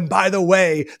 Oh, and by the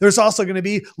way, there's also going to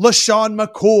be LaShawn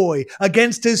McCoy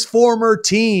against his former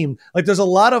team. Like there's a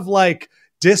lot of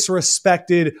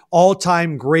disrespected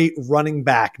all-time great running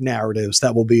back narratives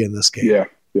that will be in this game. Yeah.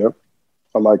 Yep.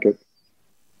 I like it.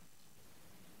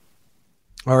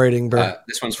 All right, Ingber.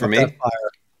 This one's for me.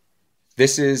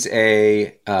 This is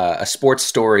a sports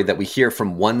story that we hear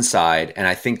from one side, and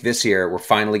I think this year we're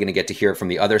finally going to get to hear it from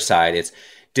the other side. It's,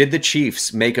 did the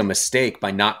Chiefs make a mistake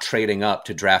by not trading up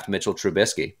to draft Mitchell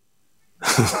Trubisky?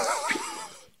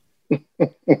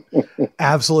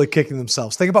 Absolutely kicking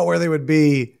themselves. Think about where they would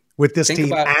be with this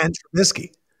team and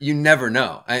Trubisky. You never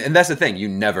know. And that's the thing. You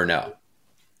never know.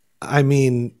 I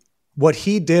mean, what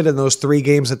he did in those 3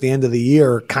 games at the end of the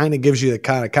year kind of gives you the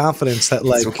kind of confidence that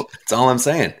that's all I'm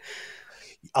saying.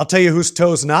 I'll tell you whose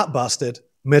toe's not busted.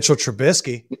 Mitchell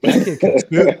Trubisky.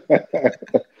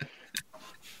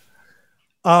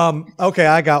 Okay,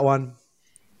 I got one.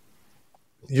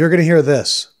 You're going to hear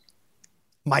this.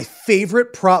 My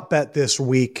favorite prop bet this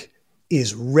week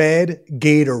is red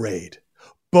Gatorade.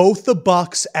 Both the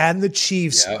Bucks and the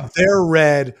Chiefs, they're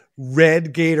red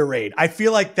Gatorade. I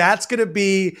feel like that's going to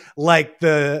be like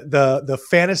the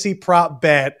fantasy prop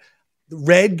bet.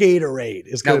 Red Gatorade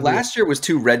is going to be. Last year was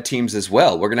 2 red teams as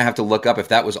well. We're going to have to look up if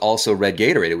that was also red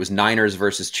Gatorade. It was Niners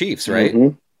versus Chiefs, right?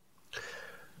 Mm-hmm.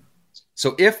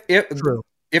 So if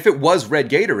it was red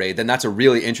Gatorade, then that's a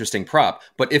really interesting prop.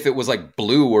 But if it was like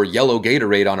blue or yellow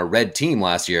Gatorade on a red team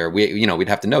last year, we'd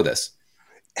have to know this.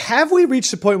 Have we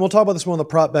reached a point, we'll talk about this more on the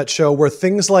Prop Bet Show, where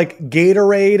things like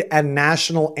Gatorade and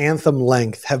national anthem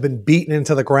length have been beaten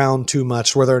into the ground too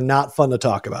much, where they're not fun to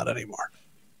talk about anymore?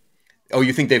 Oh,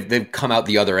 you think they've come out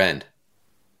the other end?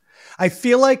 I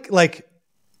feel like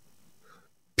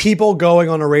people going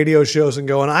on radio shows and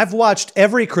going, I've watched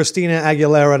every Christina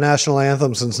Aguilera national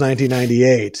anthem since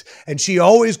 1998, and she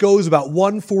always goes about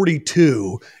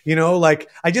 142. Like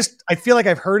I feel like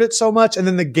I've heard it so much. And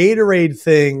then the Gatorade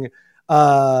thing,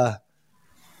 I'll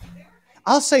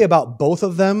say about both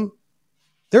of them,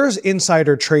 there's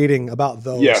insider trading about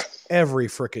those every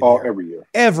freaking year.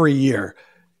 Every year.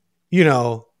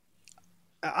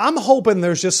 I'm hoping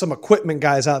there's just some equipment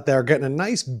guys out there getting a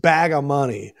nice bag of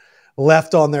money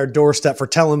left on their doorstep for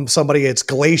telling somebody it's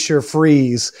glacier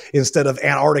freeze instead of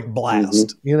Antarctic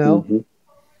blast, Mm-hmm.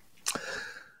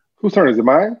 Whose turn is it?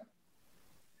 Mine?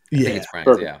 I think it's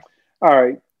Frank's, yeah. All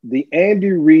right. The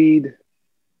Andy Reid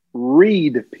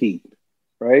Pete,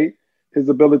 right? His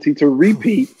ability to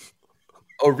repeat.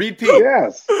 Oh, repeat.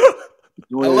 Yes.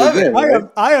 I love it. Right?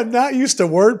 I am not used to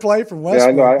wordplay from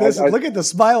Westbrook. Look at the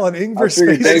smile on Ingvar's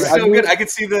face. It's so good. I could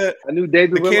see the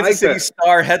Kansas City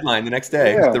Star headline the next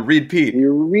day. Yeah. The Reid Pete.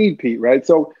 You Reid Pete, right?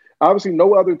 So obviously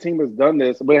no other team has done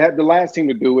this, but the last team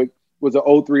to do it was the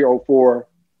 03-04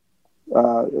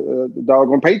 the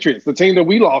doggone Patriots, the team that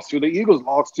we lost to, the Eagles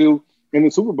lost to in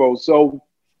the Super Bowl. So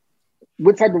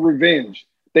what type of revenge?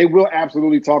 They will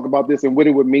absolutely talk about this and what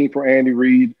it would mean for Andy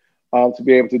Reid to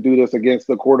be able to do this against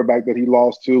the quarterback that he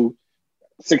lost to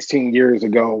 16 years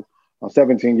ago,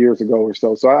 17 years ago or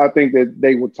so. So I think that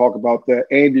they would talk about the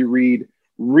Andy Reid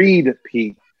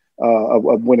Pete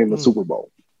of winning the Super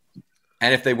Bowl.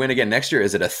 And if they win again next year,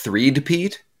 is it a threed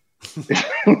Pete?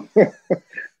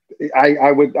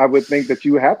 I would think that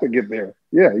you have to get there.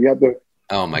 Yeah, you have to.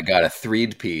 Oh my God, a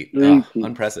threed Pete. Pete.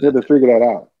 Unprecedented. You have to figure that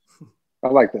out. I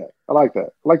like that. I like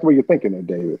the way you're thinking there,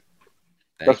 David.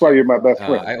 That's why you're my best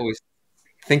friend. I always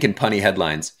think in punny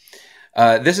headlines.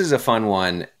 This is a fun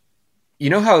one.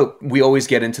 You know how we always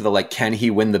get into the can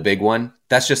he win the big one?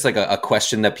 That's just like a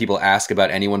question that people ask about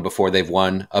anyone before they've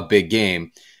won a big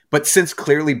game. But since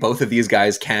clearly both of these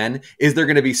guys can, is there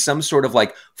going to be some sort of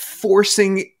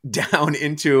forcing down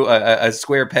into a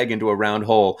square peg into a round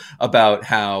hole about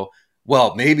how,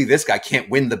 well, maybe this guy can't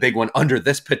win the big one under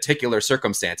this particular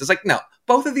circumstance? It's no,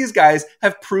 both of these guys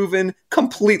have proven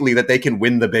completely that they can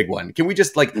win the big one. Can we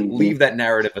just leave that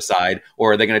narrative aside,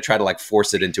 or are they going to try to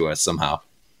force it into us somehow?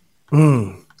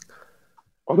 Oh,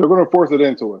 they're going to force it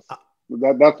into us.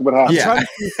 That's what happens. Yeah.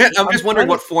 I'm just wondering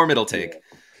what form it'll take.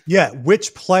 Yeah,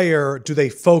 which player do they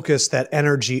focus that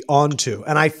energy onto?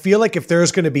 And I feel like if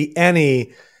there's going to be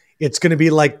any, it's going to be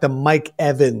the Mike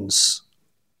Evans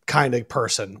kind of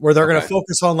person, where they're going to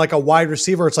focus on a wide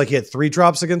receiver. It's he had 3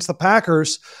 drops against the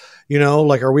Packers.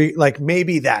 Are we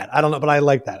maybe that? I don't know, but I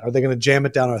like that. Are they going to jam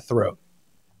it down our throat?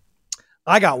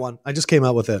 I got one. I just came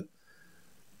out with it.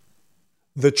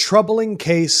 The troubling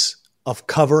case of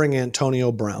covering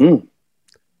Antonio Brown.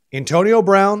 Antonio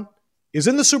Brown is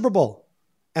in the Super Bowl.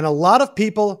 And a lot of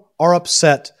people are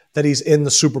upset that he's in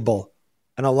the Super Bowl.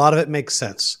 And a lot of it makes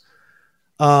sense.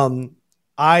 Every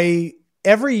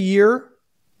year,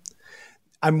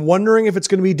 I'm wondering if it's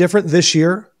going to be different this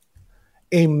year.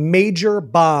 A major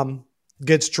bomb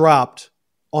gets dropped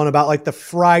on about the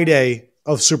Friday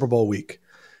of Super Bowl week.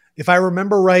 If I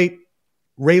remember right,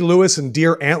 Ray Lewis and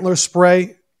deer antler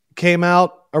spray came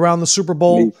out around the Super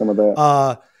Bowl. Need some of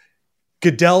that.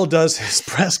 Goodell does his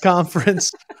press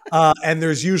conference, and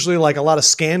there's usually a lot of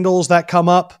scandals that come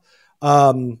up.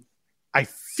 I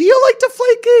feel like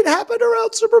Deflategate happened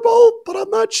around Super Bowl, but I'm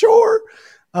not sure.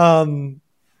 That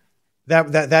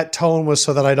tone was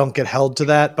so that I don't get held to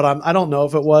that, but I don't know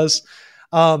if it was.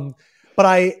 But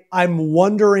I'm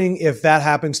wondering if that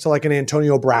happens to an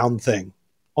Antonio Brown thing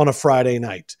on a Friday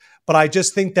night. But I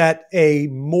just think that a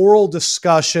moral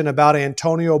discussion about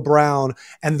Antonio Brown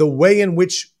and the way in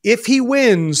which, if he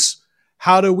wins,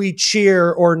 how do we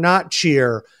cheer or not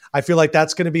cheer? I feel like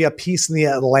that's going to be a piece in the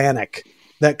Atlantic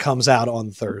that comes out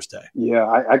on Thursday. Yeah,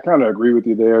 I kind of agree with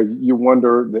you there. You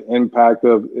wonder the impact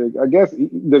of, I guess,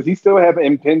 does he still have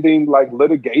impending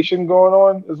litigation going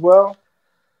on as well?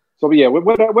 So yeah,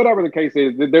 whatever the case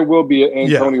is, there will be an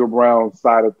Antonio Brown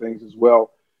side of things as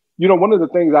well. One of the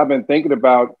things I've been thinking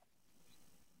about,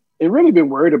 and really been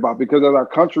worried about, because as our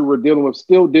country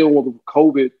still dealing with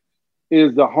COVID,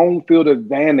 is the home field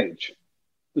advantage.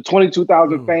 The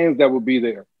 22,000 fans that will be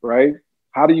there, right?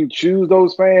 How do you choose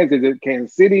those fans? Is it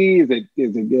Kansas City? Is it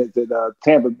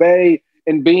Tampa Bay?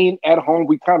 and being at home,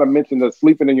 we kind of mentioned the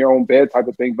sleeping in your own bed type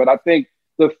of thing, but I think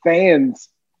the fans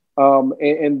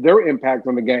and their impact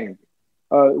on the game,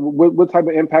 what type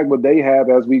of impact would they have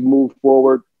as we move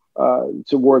forward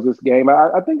towards this game?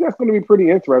 I think that's going to be pretty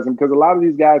interesting because a lot of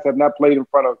these guys have not played in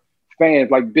front of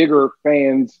fans, like bigger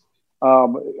fans,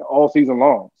 all season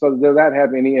long. So does that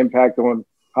have any impact on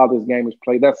how this game is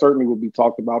played? That certainly will be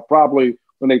talked about probably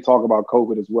when they talk about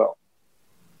COVID as well.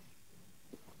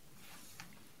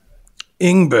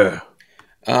 Ingber.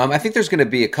 I think there's going to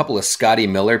be a couple of Scotty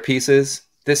Miller pieces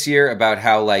this year about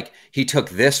how, like, he took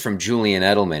this from Julian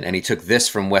Edelman and he took this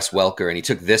from Wes Welker and he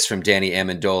took this from Danny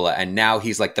Amendola, and now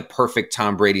he's like the perfect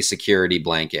Tom Brady security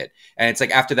blanket. And it's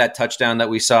like after that touchdown that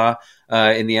we saw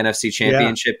in the NFC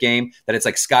Championship game, that it's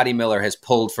like Scotty Miller has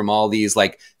pulled from all these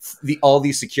all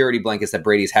these security blankets that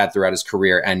Brady's had throughout his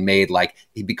career and made like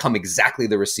he become exactly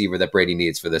the receiver that Brady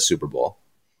needs for this Super Bowl.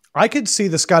 I could see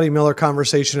the Scotty Miller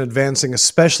conversation advancing,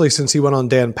 especially since he went on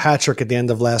Dan Patrick at the end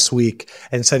of last week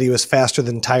and said he was faster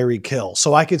than Tyreek Hill.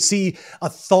 So I could see a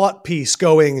thought piece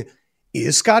going,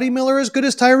 is Scotty Miller as good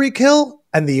as Tyreek Hill?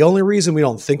 And the only reason we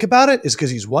don't think about it is because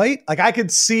he's white. Like, I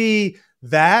could see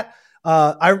that.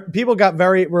 People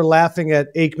were laughing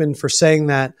at Aikman for saying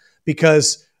that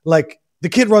because, like, the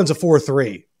kid runs a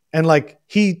 4.3 and, like,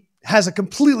 he has a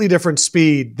completely different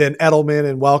speed than Edelman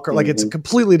and Welker. Mm-hmm. Like, it's a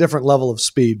completely different level of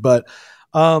speed. But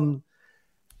I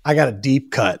got a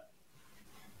deep cut.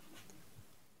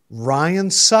 Ryan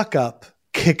Suckup,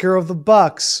 kicker of the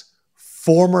Bucs,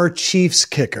 former Chiefs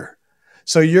kicker.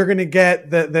 So you're going to get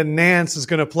the Nance is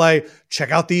going to play, check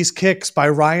out these kicks by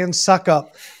Ryan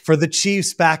Suckup for the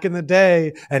Chiefs back in the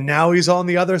day. And now he's on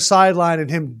the other sideline and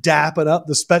him dapping up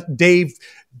Dave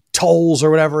Tolles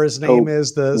or whatever his name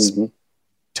is,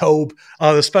 Tobe,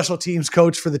 the special teams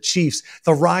coach for the Chiefs.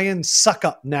 The Ryan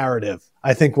Suckup narrative,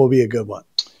 I think, will be a good one.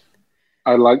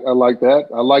 I like that.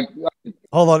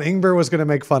 Hold on, Ingber was going to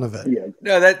make fun of it. Yeah.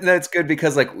 No, that's good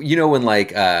because, like, you know,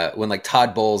 when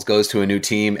Todd Bowles goes to a new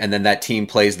team and then that team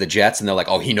plays the Jets and they're like,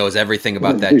 oh, he knows everything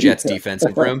about that Jets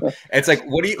defensive room. It's like,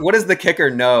 what does the kicker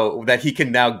know that he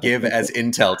can now give as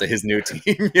intel to his new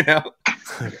team? You know,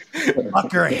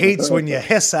 Tucker hates when you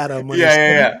hiss at him.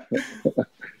 Yeah.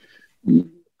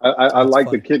 I like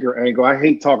funny. The kicker angle. I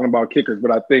hate talking about kickers,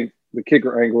 but I think the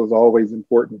kicker angle is always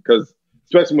important because,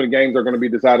 especially when games are going to be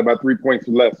decided by 3 points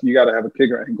or less, you got to have a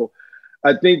kicker angle.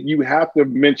 I think you have to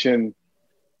mention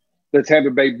the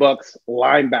Tampa Bay Bucs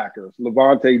linebackers,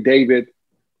 Levante David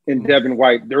and Devin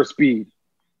White, their speed.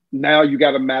 Now you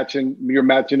got to you're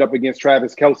matching up against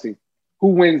Travis Kelce. Who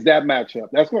wins that matchup?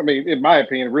 That's going to be, in my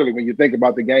opinion, really, when you think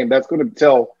about the game, that's going to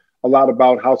tell a lot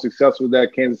about how successful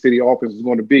that Kansas City offense is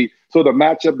going to be. So the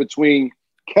matchup between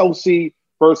Kelce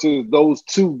versus those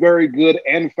two very good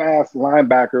and fast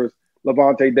linebackers,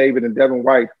 Levante David and Devin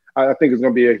White, I think is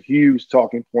going to be a huge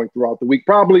talking point throughout the week,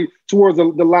 probably towards the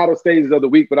latter stages of the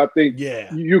week. But I think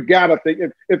you got to think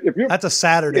if you're – that's a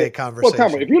Saturday conversation.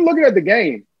 Well, if you're looking at the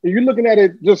game, if you're looking at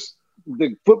it just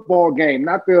the football game,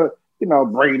 not the,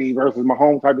 Brady versus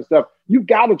Mahomes type of stuff, you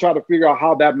got to try to figure out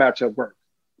how that matchup works.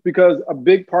 Because a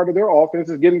big part of their offense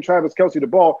is getting Travis Kelce the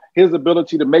ball, his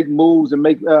ability to make moves and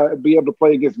be able to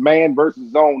play against man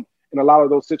versus zone in a lot of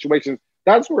those situations.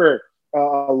 That's where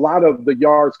a lot of the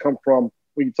yards come from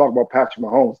when you talk about Patrick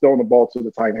Mahomes throwing the ball to the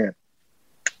tight end.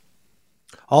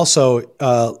 Also,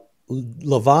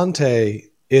 Levante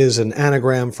is an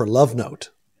anagram for love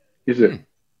note. Is it?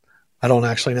 I don't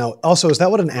actually know. Also, is that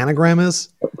what an anagram is?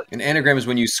 An anagram is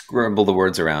when you scribble the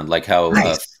words around, like how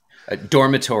a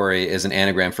dormitory is an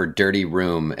anagram for dirty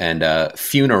room, and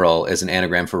funeral is an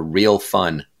anagram for real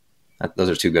fun. Those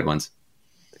are two good ones.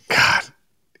 God,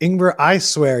 Ingber, I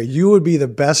swear you would be the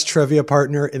best trivia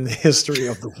partner in the history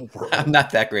of the world. I'm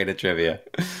not that great at trivia.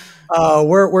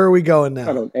 Where are we going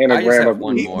now? I just have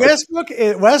one more.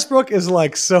 Westbrook is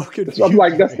like so confused. I'm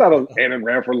like, that's not an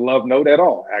anagram for love note at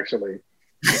all, actually.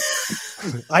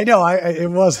 I know,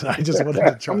 it wasn't. I just wanted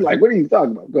to try. I'm like, what are you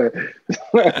talking about? Go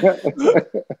ahead.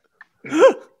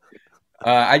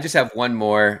 I just have one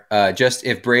more. Just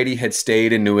if Brady had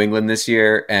stayed in New England this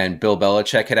year and Bill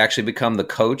Belichick had actually become the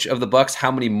coach of the Bucs, how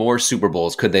many more Super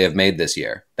Bowls could they have made this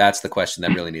year? That's the question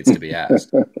that really needs to be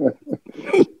asked.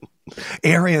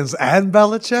 Arians and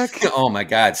Belichick? Oh my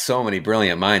God, so many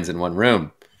brilliant minds in one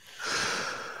room.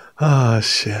 Oh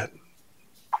shit.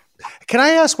 Can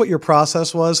I ask what your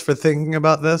process was for thinking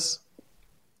about this?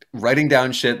 Writing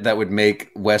down shit that would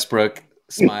make Westbrook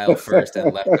smile first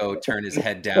and Lefkoe turn his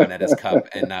head down at his cup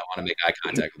and not want to make eye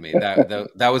contact with me.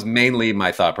 That was mainly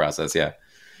my thought process, yeah.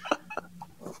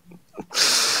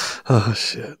 Oh,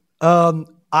 shit.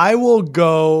 I will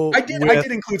go. I did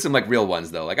include some like real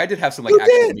ones though. Like I did have some like You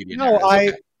actual did? media. No,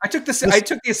 I took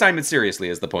the assignment seriously.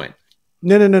 Is the point?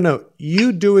 No.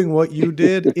 You doing what you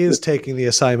did is taking the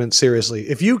assignment seriously.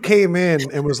 If you came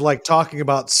in and was like talking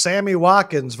about Sammy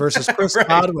Watkins versus Chris Right.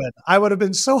 Godwin, I would have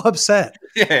been so upset.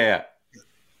 Yeah.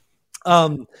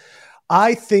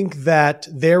 I think that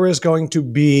there is going to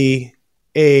be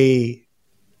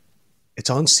it's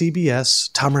on CBS,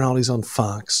 Tom Rinaldi's on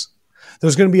Fox.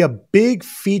 There's going to be a big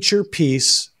feature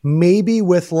piece, maybe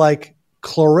with like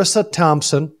Clarissa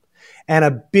Thompson, and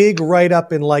a big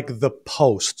write-up in like the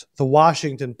Post, the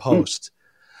Washington Post,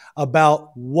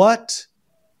 about what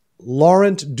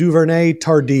Laurent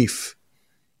Duvernay-Tardif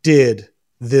did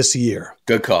this year.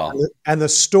 Good call. And the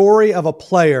story of a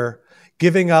player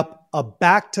giving up a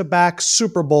back-to-back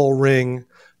Super Bowl ring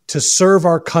to serve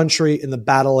our country in the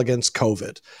battle against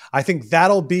COVID. I think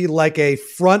that'll be like a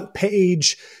front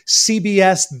page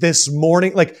CBS this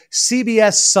morning, like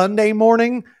CBS Sunday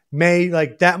morning.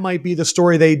 That might be the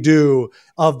story they do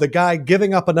of the guy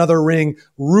giving up another ring,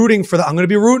 rooting for I'm going to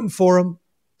be rooting for him.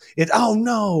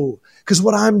 Because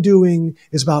what I'm doing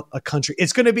is about a country.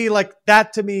 It's going to be like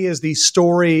that. To me, is the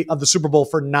story of the Super Bowl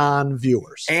for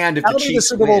non-viewers. And if that'll the be Chiefs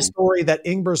the Super Bowl win, story that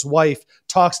Ingber's wife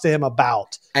talks to him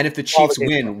about. And if the Chiefs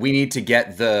win, we need to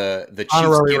get the Chiefs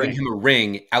Honorary giving ring. him a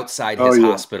ring outside his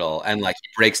hospital, and like he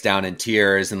breaks down in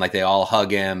tears, and like they all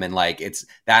hug him, and like it's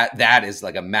that is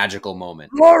like a magical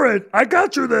moment. Lauren, I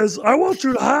got you this. I want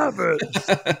you to have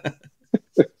it.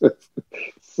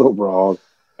 So wrong.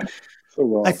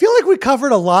 I feel like we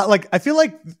covered a lot. Like I feel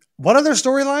like what other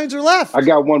storylines are left? I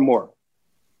got one more.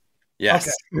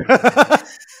 Yes. Okay.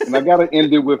 And I got to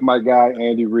end it with my guy,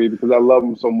 Andy Reid, because I love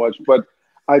him so much. But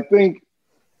I think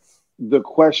the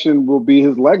question will be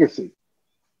his legacy.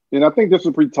 And I think this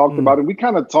was talked about, and we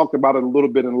kind of talked about it a little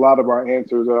bit in a lot of our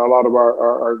answers and a lot of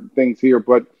our things here.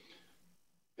 But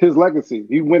his legacy,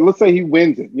 let's say he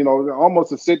wins it,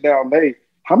 almost a sit down day.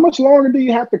 How much longer do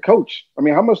you have to coach? I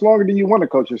mean, how much longer do you want to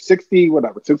coach? You're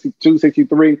 62,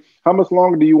 63. How much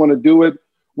longer do you want to do it?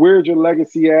 Where's your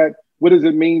legacy at? What does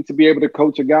it mean to be able to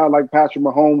coach a guy like Patrick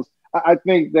Mahomes? I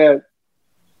think that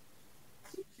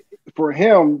for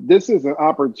him, this is an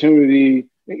opportunity,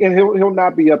 and he'll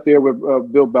not be up there with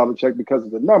Bill Belichick because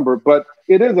of the number, but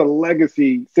it is a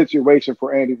legacy situation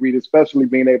for Andy Reid, especially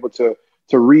being able to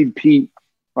repeat,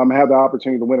 have the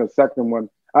opportunity to win a second one.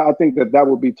 I think that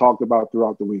will be talked about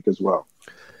throughout the week as well.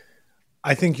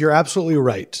 I think you're absolutely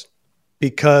right,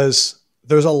 because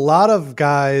there's a lot of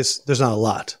guys. There's not a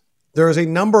lot. There is a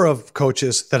number of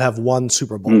coaches that have won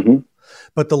Super Bowl,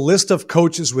 but the list of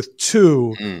coaches with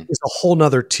two is a whole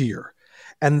nother tier.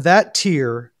 And that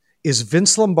tier is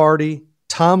Vince Lombardi,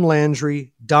 Tom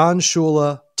Landry, Don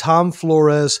Shula, Tom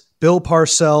Flores, Bill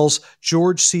Parcells,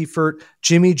 George Seifert,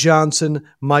 Jimmy Johnson,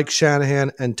 Mike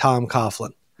Shanahan, and Tom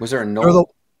Coughlin. Was there a Noel?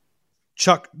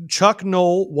 Chuck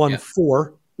Noll won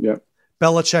 4. Yeah.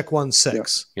 Belichick won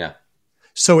 6. Yeah.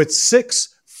 So it's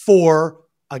 6, 4,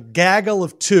 a gaggle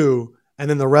of 2,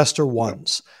 and then the rest are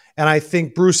ones. And I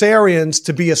think Bruce Arians,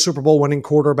 to be a Super Bowl winning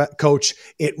quarterback coach,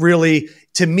 it really,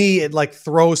 to me, it like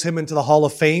throws him into the Hall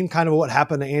of Fame, kind of what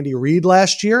happened to Andy Reid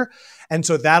last year. And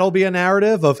so that'll be a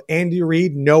narrative of Andy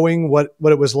Reid knowing what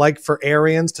it was like for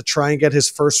Arians to try and get his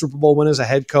first Super Bowl win as a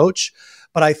head coach.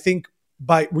 But I think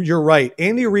you're right.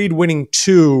 Andy Reid winning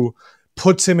 2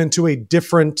 puts him into a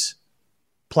different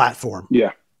platform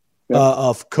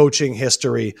of coaching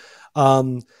history.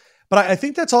 But I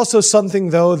think that's also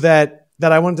something, though, that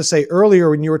I wanted to say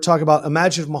earlier when you were talking about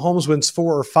imagine if Mahomes wins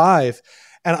 4 or 5.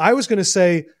 And I was going to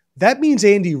say that means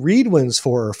Andy Reid wins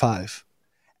 4 or 5.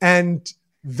 And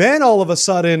then all of a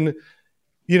sudden,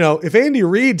 if Andy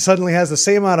Reid suddenly has the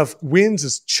same amount of wins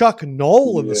as Chuck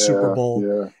Noll in the Super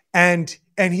Bowl, and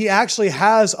he actually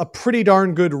has a pretty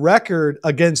darn good record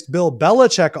against Bill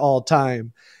Belichick all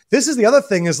time. This is the other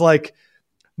thing is like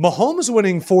Mahomes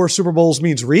winning 4 Super Bowls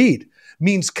means Reid,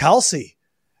 means Kelsey,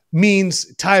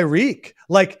 means Tyreek.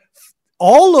 Like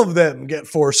all of them get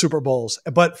 4 Super Bowls.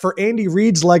 But for Andy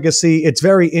Reid's legacy, it's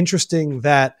very interesting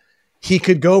that he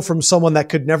could go from someone that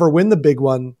could never win the big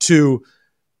one to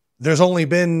there's only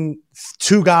been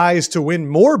 2 guys to win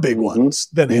more big ones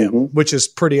than him, which is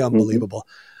pretty unbelievable.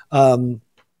 I'm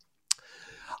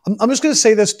just going to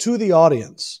say this to the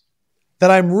audience,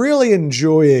 that I'm really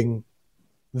enjoying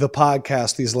the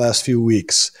podcast these last few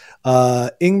weeks.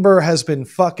 Ingber has been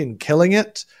fucking killing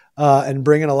it and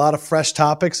bringing a lot of fresh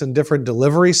topics and different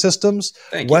delivery systems.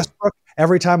 Westbrook,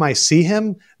 every time I see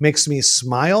him, makes me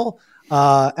smile.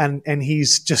 And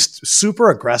he's just super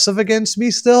aggressive against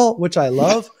me still, which I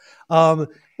love. And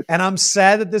I'm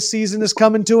sad that this season is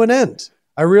coming to an end.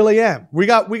 I really am. We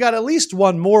got at least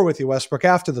one more with you, Westbrook,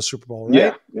 after the Super Bowl,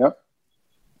 right? Yeah.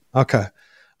 Okay.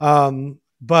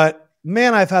 But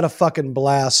man, I've had a fucking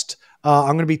blast. I'm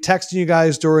going to be texting you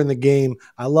guys during the game.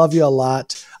 I love you a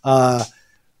lot.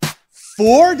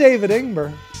 For David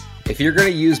Ingber. If you're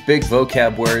going to use big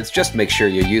vocab words, just make sure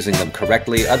you're using them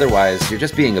correctly. Otherwise, you're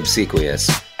just being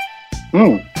obsequious.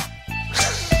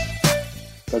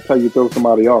 That's how you throw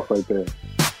somebody off right there.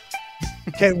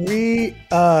 Can we,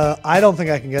 I don't think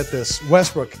I can get this.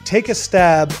 Westbrook, take a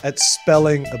stab at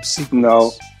spelling obsequious.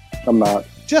 No, I'm not.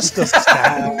 Just a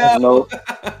stab. No,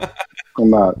 I'm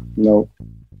not. No.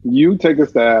 You take a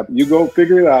stab. You go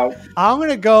figure it out. I'm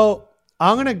gonna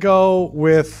go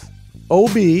with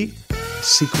OB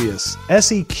Sequious.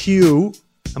 SEQ.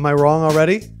 Am I wrong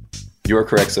already? You are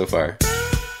correct so far.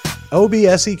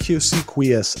 OBSEQ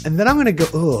Sequious. And then I'm going to go,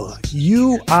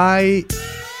 UIOUS.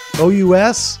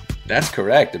 That's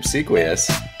correct. Obsequious.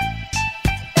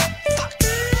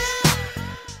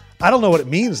 I don't know what it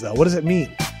means, though. What does it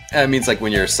mean? It means like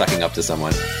when you're sucking up to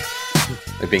someone.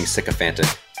 Like being sycophantic.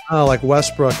 Oh, like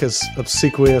Westbrook is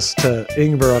obsequious to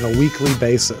Ingber on a weekly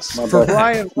basis. For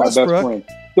Brian Westbrook.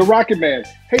 The Rocket Man.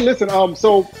 Hey, listen,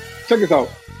 so check this out.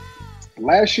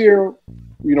 Last year,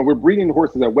 we're breeding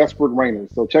horses at Westbrook Rainers.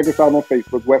 So check us out on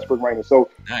Facebook, Westbrook Rainers. So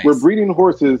nice. We're breeding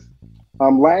horses.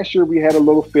 Last year we had a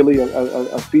little filly,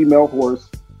 a female horse.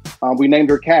 We named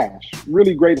her Cash.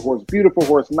 Really great horse, beautiful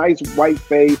horse, nice white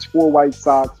face, 4 white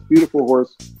socks, beautiful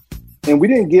horse. And we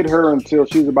didn't get her until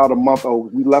she was about a month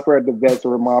old. We left her at the vet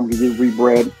so her mom could get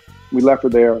rebred. We left her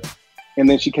there. And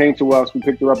then she came to us. We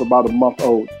picked her up about a month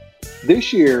old.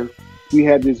 This year, we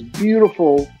had this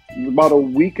beautiful, about a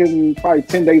week and probably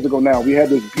 10 days ago now, we had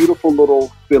this beautiful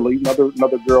little filly,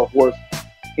 another girl horse,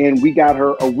 and we got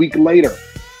her a week later.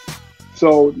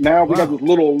 So now we got this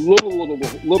little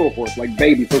horse, like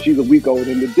baby. So she's a week old.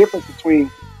 And the difference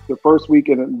between the first week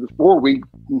and the 4 week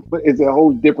is a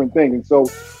whole different thing. And so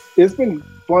it's been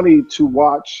funny to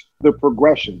watch the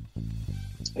progression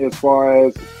as far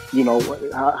as,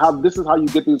 how this is how you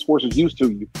get these horses used to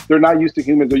you. They're not used to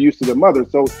humans, they're used to their mothers.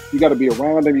 So you got to be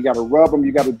around them, you got to rub them,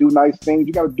 you got to do nice things,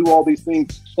 you got to do all these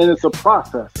things. And it's a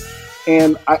process.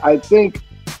 And I think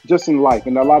just in life,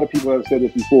 and a lot of people have said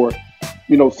this before,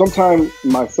 sometimes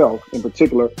myself in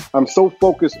particular, I'm so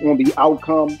focused on the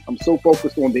outcome. I'm so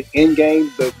focused on the end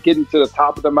game, the getting to the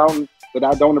top of the mountain, that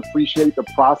I don't appreciate the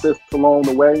process along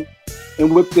the way.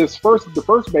 And with the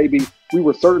first baby, we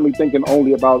were certainly thinking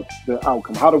only about the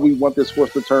outcome. How do we want this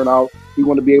horse to turn out? We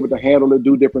want to be able to handle it,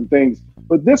 do different things.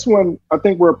 But this one, I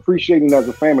think we're appreciating as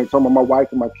a family, talking about my wife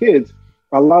and my kids,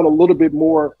 a little bit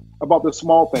more about the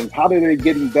small things. How are they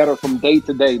getting better from day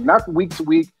to day, not week to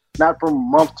week, not from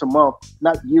month to month,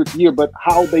 not year to year, but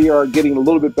how they are getting a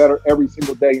little bit better every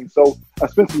single day. And so I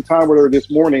spent some time with her this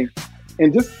morning.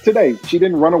 And just today, she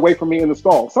didn't run away from me in the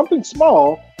stall. Something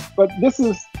small, but this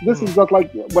is just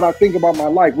like what I think about my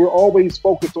life. We're always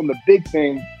focused on the big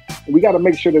things. And we got to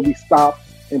make sure that we stop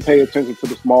and pay attention to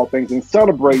the small things and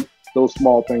celebrate those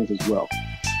small things as well.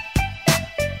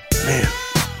 Man,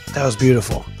 that was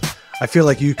beautiful. I feel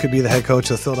like you could be the head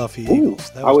coach of the Philadelphia Eagles.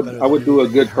 I would do a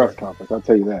good press conference. I'll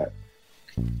tell you that.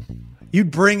 You'd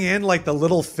bring in like the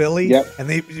little filly, yep, and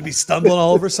they'd be stumbling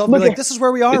all over something. Like, this is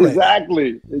where we are.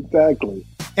 Exactly.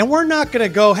 And we're not going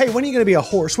to go, hey, when are you going to be a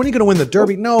horse? When are you going to win the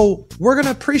Derby? No, we're going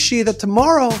to appreciate that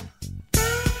tomorrow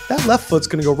that left foot's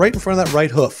going to go right in front of that right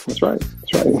hoof. That's right.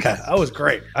 Okay, that was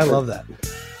great. I love that.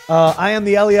 I am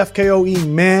the Lefkoe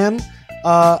man.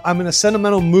 I'm in a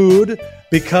sentimental mood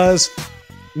because,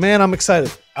 man, I'm excited.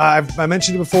 I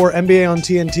mentioned it before. NBA on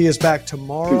TNT is back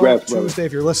tomorrow. Congrats, Tuesday. Brother.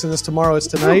 If you're listening to this tomorrow, it's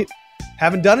tonight.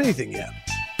 Haven't done anything yet.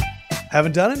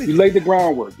 You laid the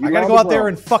groundwork. I got to go out there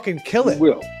and fucking kill it.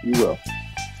 You will.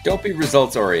 Don't be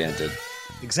results oriented.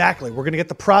 Exactly. We're going to get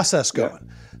the process going.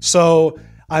 Yeah. So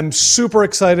I'm super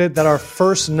excited that our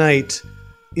first night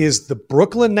is the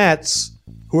Brooklyn Nets,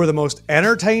 who are the most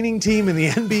entertaining team in the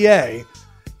NBA,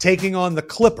 taking on the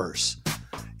Clippers.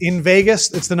 In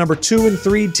Vegas, it's the number 2 and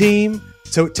 3 team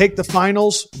to take the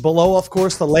finals, below, of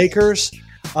course, the Lakers.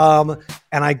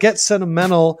 And I get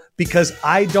sentimental because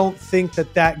I don't think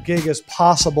that gig is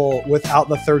possible without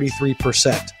the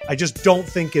 33%. I just don't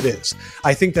think it is.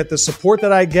 I think that the support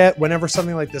that I get whenever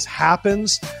something like this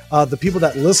happens, the people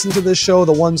that listen to this show,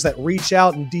 the ones that reach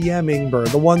out and DM Ingber,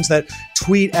 the ones that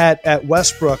tweet at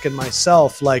Westbrook and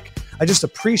myself, like, I just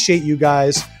appreciate you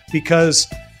guys because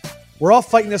we're all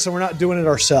fighting this and we're not doing it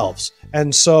ourselves.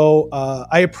 And so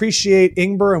I appreciate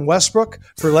Ingber and Westbrook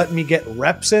for letting me get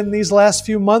reps in these last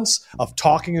few months of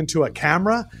talking into a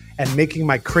camera and making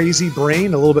my crazy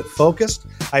brain a little bit focused.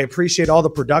 I appreciate all the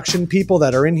production people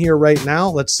that are in here right now.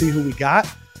 Let's see who we got.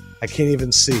 I can't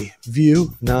even see.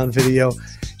 View, non-video.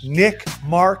 Nick,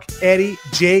 Mark, Eddie,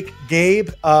 Jake, Gabe,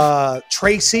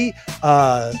 Tracy,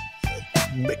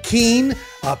 Keen,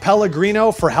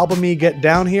 Pellegrino for helping me get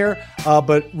down here.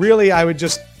 But really, I would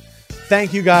just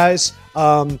thank you guys.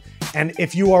 And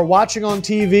if you are watching on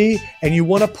TV and you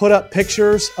want to put up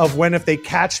pictures of if they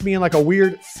catch me in like a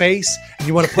weird face and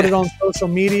you want to put it on social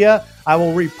media, I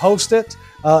will repost it.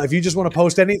 If you just want to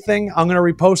post anything, I'm going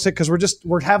to repost it because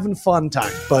we're having fun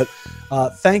time. But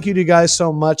thank you to you guys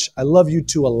so much. I love you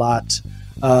two a lot.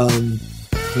 I'm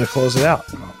going to close it out.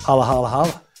 Holla, holla,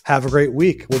 holla. Have a great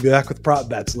week. We'll be back with prop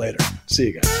bets later. See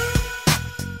you guys.